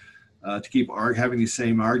time to keep having these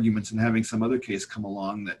same arguments and having some other case come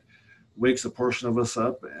along that wakes a portion of us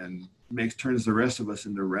up and turns the rest of us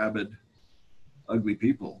into rabid, ugly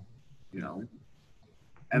people, you know.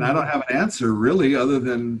 And I don't have an answer really, other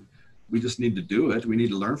than we just need to do it. We need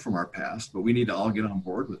to learn from our past, but we need to all get on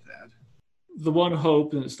board with that. The one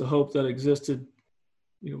hope, and it's the hope that existed,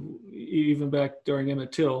 even back during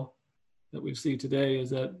Emmett Till, that we see today, is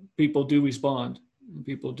that people do respond, and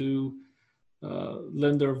people do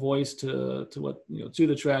lend their voice to what, to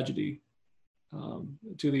the tragedy,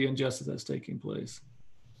 to the injustice that's taking place.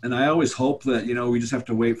 And I always hope that, we just have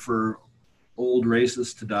to wait for old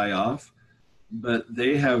racists to die off, but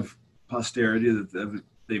they have posterity that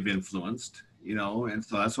they've influenced, and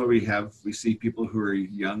so that's why we see people who are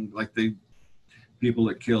young, like the people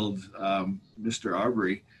that killed Mr.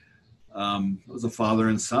 Arbery. It was a father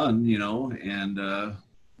and son, and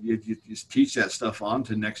you just teach that stuff on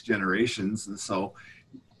to next generations. And so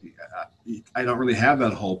I don't really have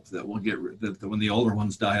that hope that we'll that when the older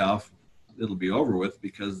ones die off, it'll be over with,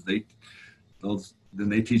 because then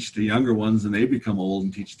they teach the younger ones, and they become old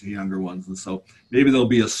and teach the younger ones. And so maybe there'll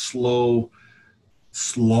be a slowly,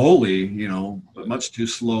 but much too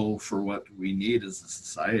slow for what we need as a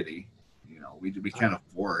society. We can't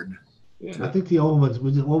afford. Yeah. I think the old ones,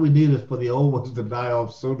 what we need is for the old ones to die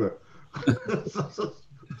off sooner.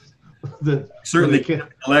 Certainly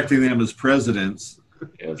electing them as presidents,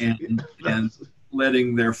 Yes. and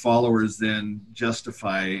letting their followers then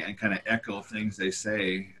justify and kind of echo things they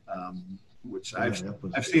say, which I've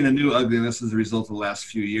seen a new ugliness as a result of the last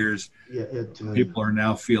few years. Yeah, People are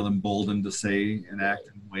now feel emboldened to say and act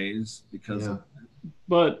in ways because of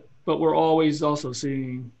that. But we're always also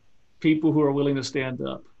seeing people who are willing to stand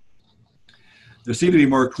up. There seem to be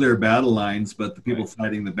more clear battle lines, but the people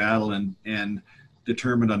fighting the battle and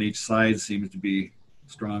determined on each side seems to be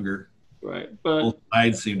stronger. Right. But both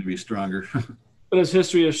sides seem to be stronger. But as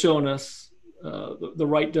history has shown us, the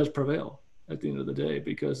right does prevail at the end of the day,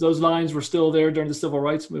 because those lines were still there during the civil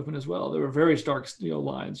rights movement as well. There were very stark,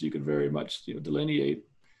 lines you could very much, delineate,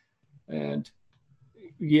 and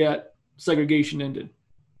yet segregation ended.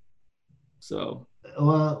 So.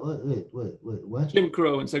 Wait, what? Jim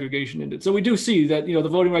Crow and segregation ended. So we do see that, the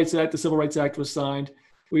Voting Rights Act, the Civil Rights Act was signed.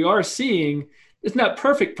 We are seeing, it's not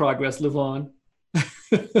perfect progress, Livon,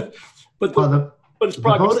 but it's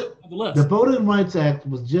progress nonetheless. The Voting Rights Act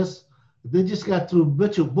was they just got through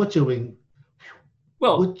butchering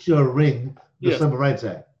the Civil Rights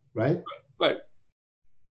Act, right? Right.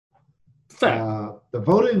 Fact. The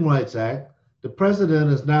Voting Rights Act, the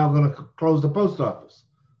president is now going to close the post office,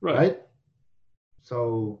 right?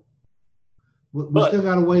 So we still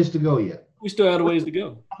got a ways to go yet. We still got a ways to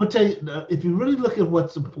go. I'm gonna tell you, if you really look at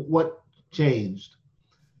what changed,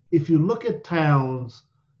 if you look at towns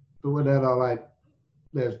that are like,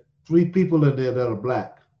 there's 3 people in there that are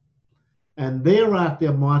black, and they're out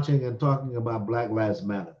there marching and talking about Black Lives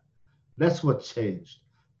Matter. That's what changed.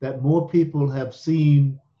 That more people have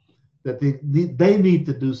seen that they need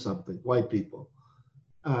to do something. White people,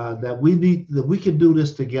 that we can do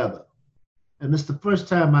this together. And it's the first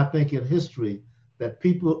time, I think, in history that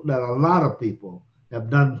a lot of people have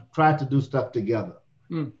tried to do stuff together.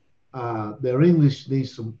 Their English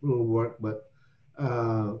needs some little work, but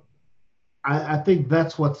I think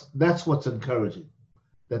that's what's encouraging,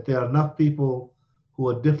 that there are enough people who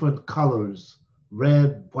are different colors,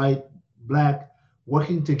 red, white, black,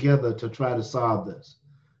 working together to try to solve this.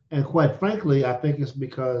 And quite frankly, I think it's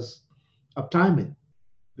because of timing.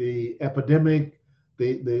 The epidemic,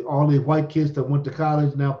 all the white kids that went to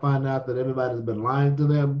college now find out that everybody's been lying to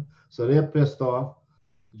them, so they're pissed off.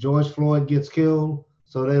 George Floyd gets killed,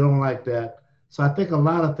 so they don't like that. So I think a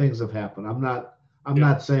lot of things have happened. I'm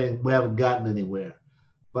not saying we haven't gotten anywhere,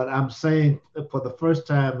 but I'm saying for the first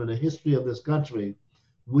time in the history of this country,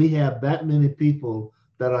 we have that many people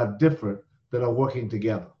that are different that are working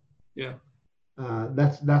together. Yeah,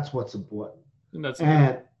 that's what's important.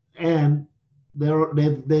 And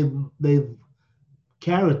they've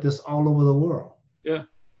carried this all over the world. Yeah.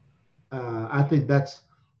 I think that's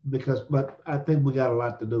but I think we got a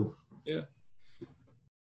lot to do. Yeah.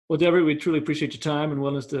 Well, Devery, we truly appreciate your time and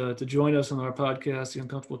willingness to join us on our podcast, The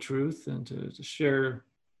Uncomfortable Truth, and to share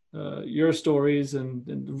your stories and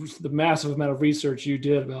the massive amount of research you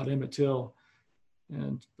did about Emmett Till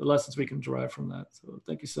and the lessons we can derive from that. So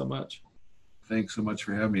thank you so much. Thanks so much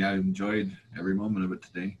for having me. I enjoyed every moment of it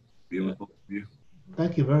today, being with both of you.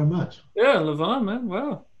 Thank you very much. Yeah, Livon, man,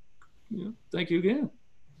 wow. Thank you again.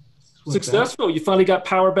 Successful. You finally got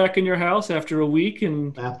power back in your house after a week.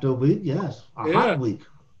 After a week, yes. A hot week.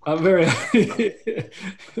 I'm very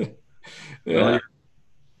yeah.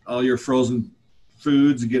 All your frozen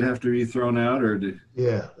foods have to be thrown out, or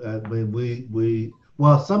yeah. I mean,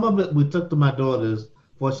 some of it we took to my daughter's.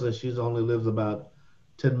 Fortunately, she only lives about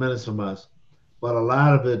 10 minutes from us, but a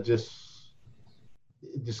lot of it just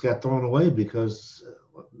it just got thrown away because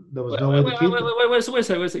there was no way to keep it. Wait a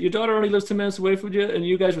second. Your daughter only lives 10 minutes away from you, and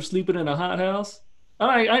you guys were sleeping in a hot house?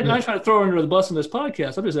 I'm not trying to throw her under the bus in this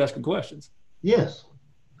podcast. I'm just asking questions. Yes.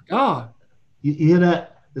 God. You hear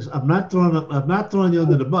that? I'm not throwing you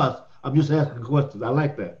under the bus. I'm just asking questions. I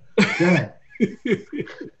like that. Yeah.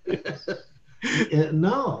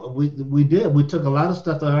 No, we did. We took a lot of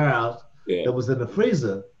stuff to her house that was in the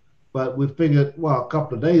freezer, but we figured, well, a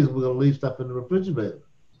couple of days we're gonna leave stuff in the refrigerator.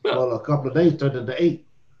 Well, a couple of days turned into 8.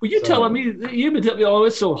 Well, you've been telling me, oh,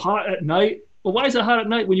 it's so hot at night. Well, why is it hot at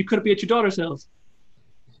night when you could be at your daughter's house?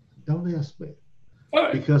 Don't ask me. All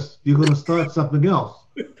right. Because you're gonna start something else.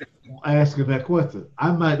 Asking that question.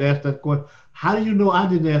 I might ask that question. How do you know I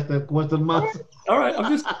didn't ask that question myself? All right, I'm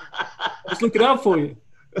just looking out for you.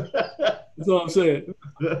 That's all I'm saying.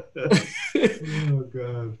 Oh,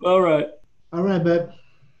 God. All right. All right, babe.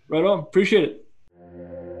 Right on. Appreciate it.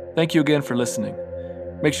 Thank you again for listening.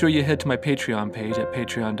 Make sure you head to my Patreon page at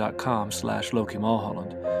patreon.com/Loki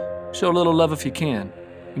Mulholland. Show a little love if you can,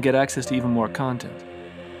 and get access to even more content.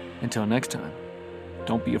 Until next time,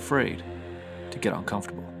 don't be afraid to get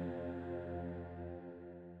uncomfortable.